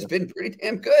Krebs has been pretty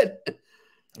damn good.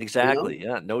 Exactly. You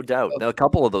know? Yeah, no doubt. Now, a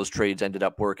couple of those trades ended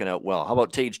up working out well. How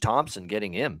about Tage Thompson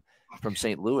getting him from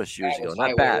St. Louis years ago?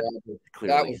 Not bad. Robbery.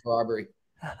 Clearly. That was robbery.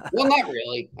 Well, not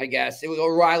really, I guess. It was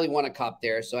O'Reilly won a cup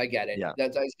there, so I get it. Yeah.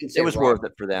 It was worth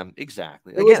it for them.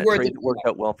 Exactly. It was worth it. Worked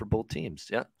out well for both teams.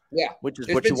 Yeah. Yeah. Which is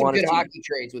There's what been you some want to good see. hockey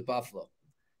trades with Buffalo.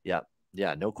 Yeah.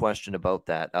 Yeah, no question about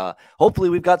that. Hopefully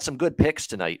we've got some good picks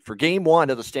tonight for game 1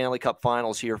 of the Stanley Cup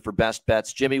Finals here for best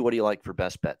bets. Jimmy, what do you like for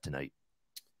best bet tonight?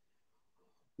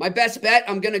 My best bet,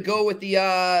 I'm going to go with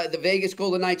the Vegas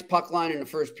Golden Knights puck line in the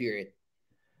first period.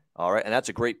 All right, and that's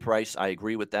a great price. I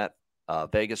agree with that.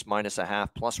 Vegas -0.5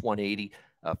 plus 180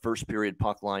 first period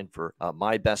puck line for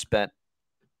my best bet,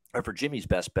 or for Jimmy's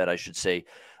best bet, I should say.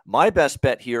 My best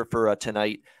bet here for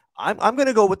tonight, I'm going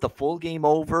to go with the full game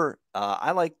over.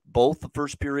 I like both the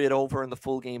first period over and the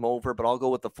full game over, but I'll go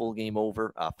with the full game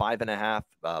over. 5.5,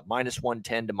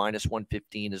 -110 to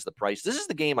 -115 is the price. This is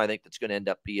the game I think that's going to end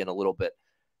up being a little bit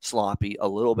sloppy, a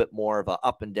little bit more of a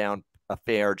up and down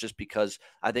affair, just because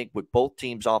I think with both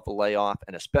teams off a layoff,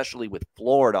 and especially with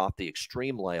Florida off the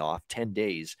extreme layoff, 10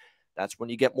 days, that's when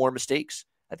you get more mistakes.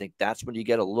 I think that's when you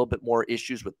get a little bit more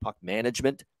issues with puck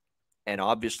management. And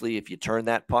obviously, if you turn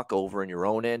that puck over in your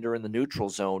own end or in the neutral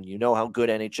zone, you know how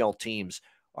good NHL teams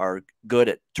are good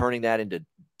at turning that into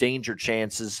danger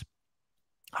chances,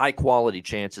 high quality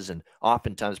chances, and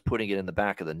oftentimes putting it in the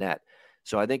back of the net.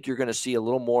 So I think you're going to see a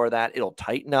little more of that. It'll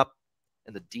tighten up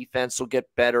and the defense will get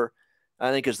better,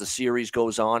 I think, as the series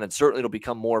goes on. And certainly it'll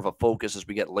become more of a focus as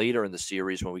we get later in the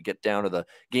series, when we get down to the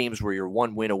games where you're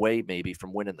one win away maybe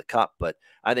from winning the cup. But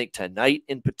I think tonight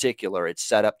in particular, it's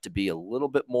set up to be a little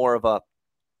bit more of a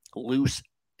loose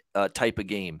type of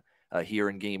game here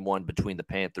in game 1 between the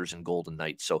Panthers and Golden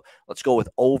Knights. So let's go with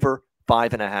over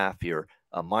 5.5 here,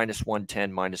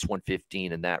 -110,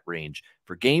 -115 in that range.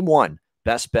 For game 1,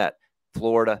 best bet,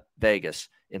 Florida, Vegas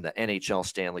in the NHL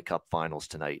Stanley Cup Finals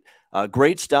tonight.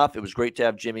 Great stuff. It was great to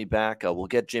have Jimmy back. We'll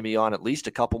get Jimmy on at least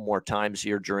a couple more times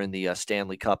here during the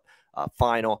Stanley Cup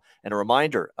Final. And a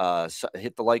reminder,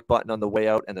 hit the like button on the way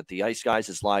out, and that the Ice Guys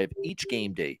is live each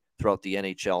game day throughout the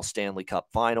NHL Stanley Cup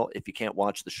Final. If you can't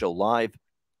watch the show live,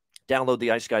 download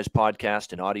the Ice Guys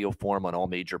podcast in audio form on all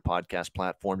major podcast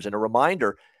platforms. And a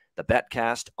reminder, the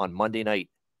BetCast on Monday night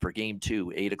for game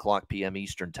 2, 8:00 p.m.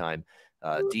 Eastern time.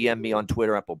 DM me on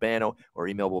Twitter at Bobano, or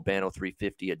email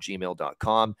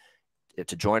bobano350@gmail.com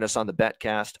to join us on the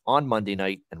BetCast on Monday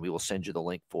night, and we will send you the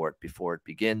link for it before it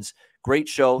begins. Great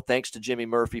show. Thanks to Jimmy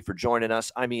Murphy for joining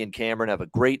us. I'm Ian Cameron. Have a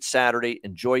great Saturday.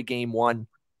 Enjoy game 1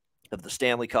 of the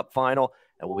Stanley Cup Final,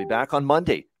 and we'll be back on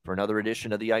Monday for another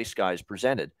edition of the Ice Guys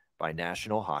presented by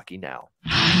National Hockey Now.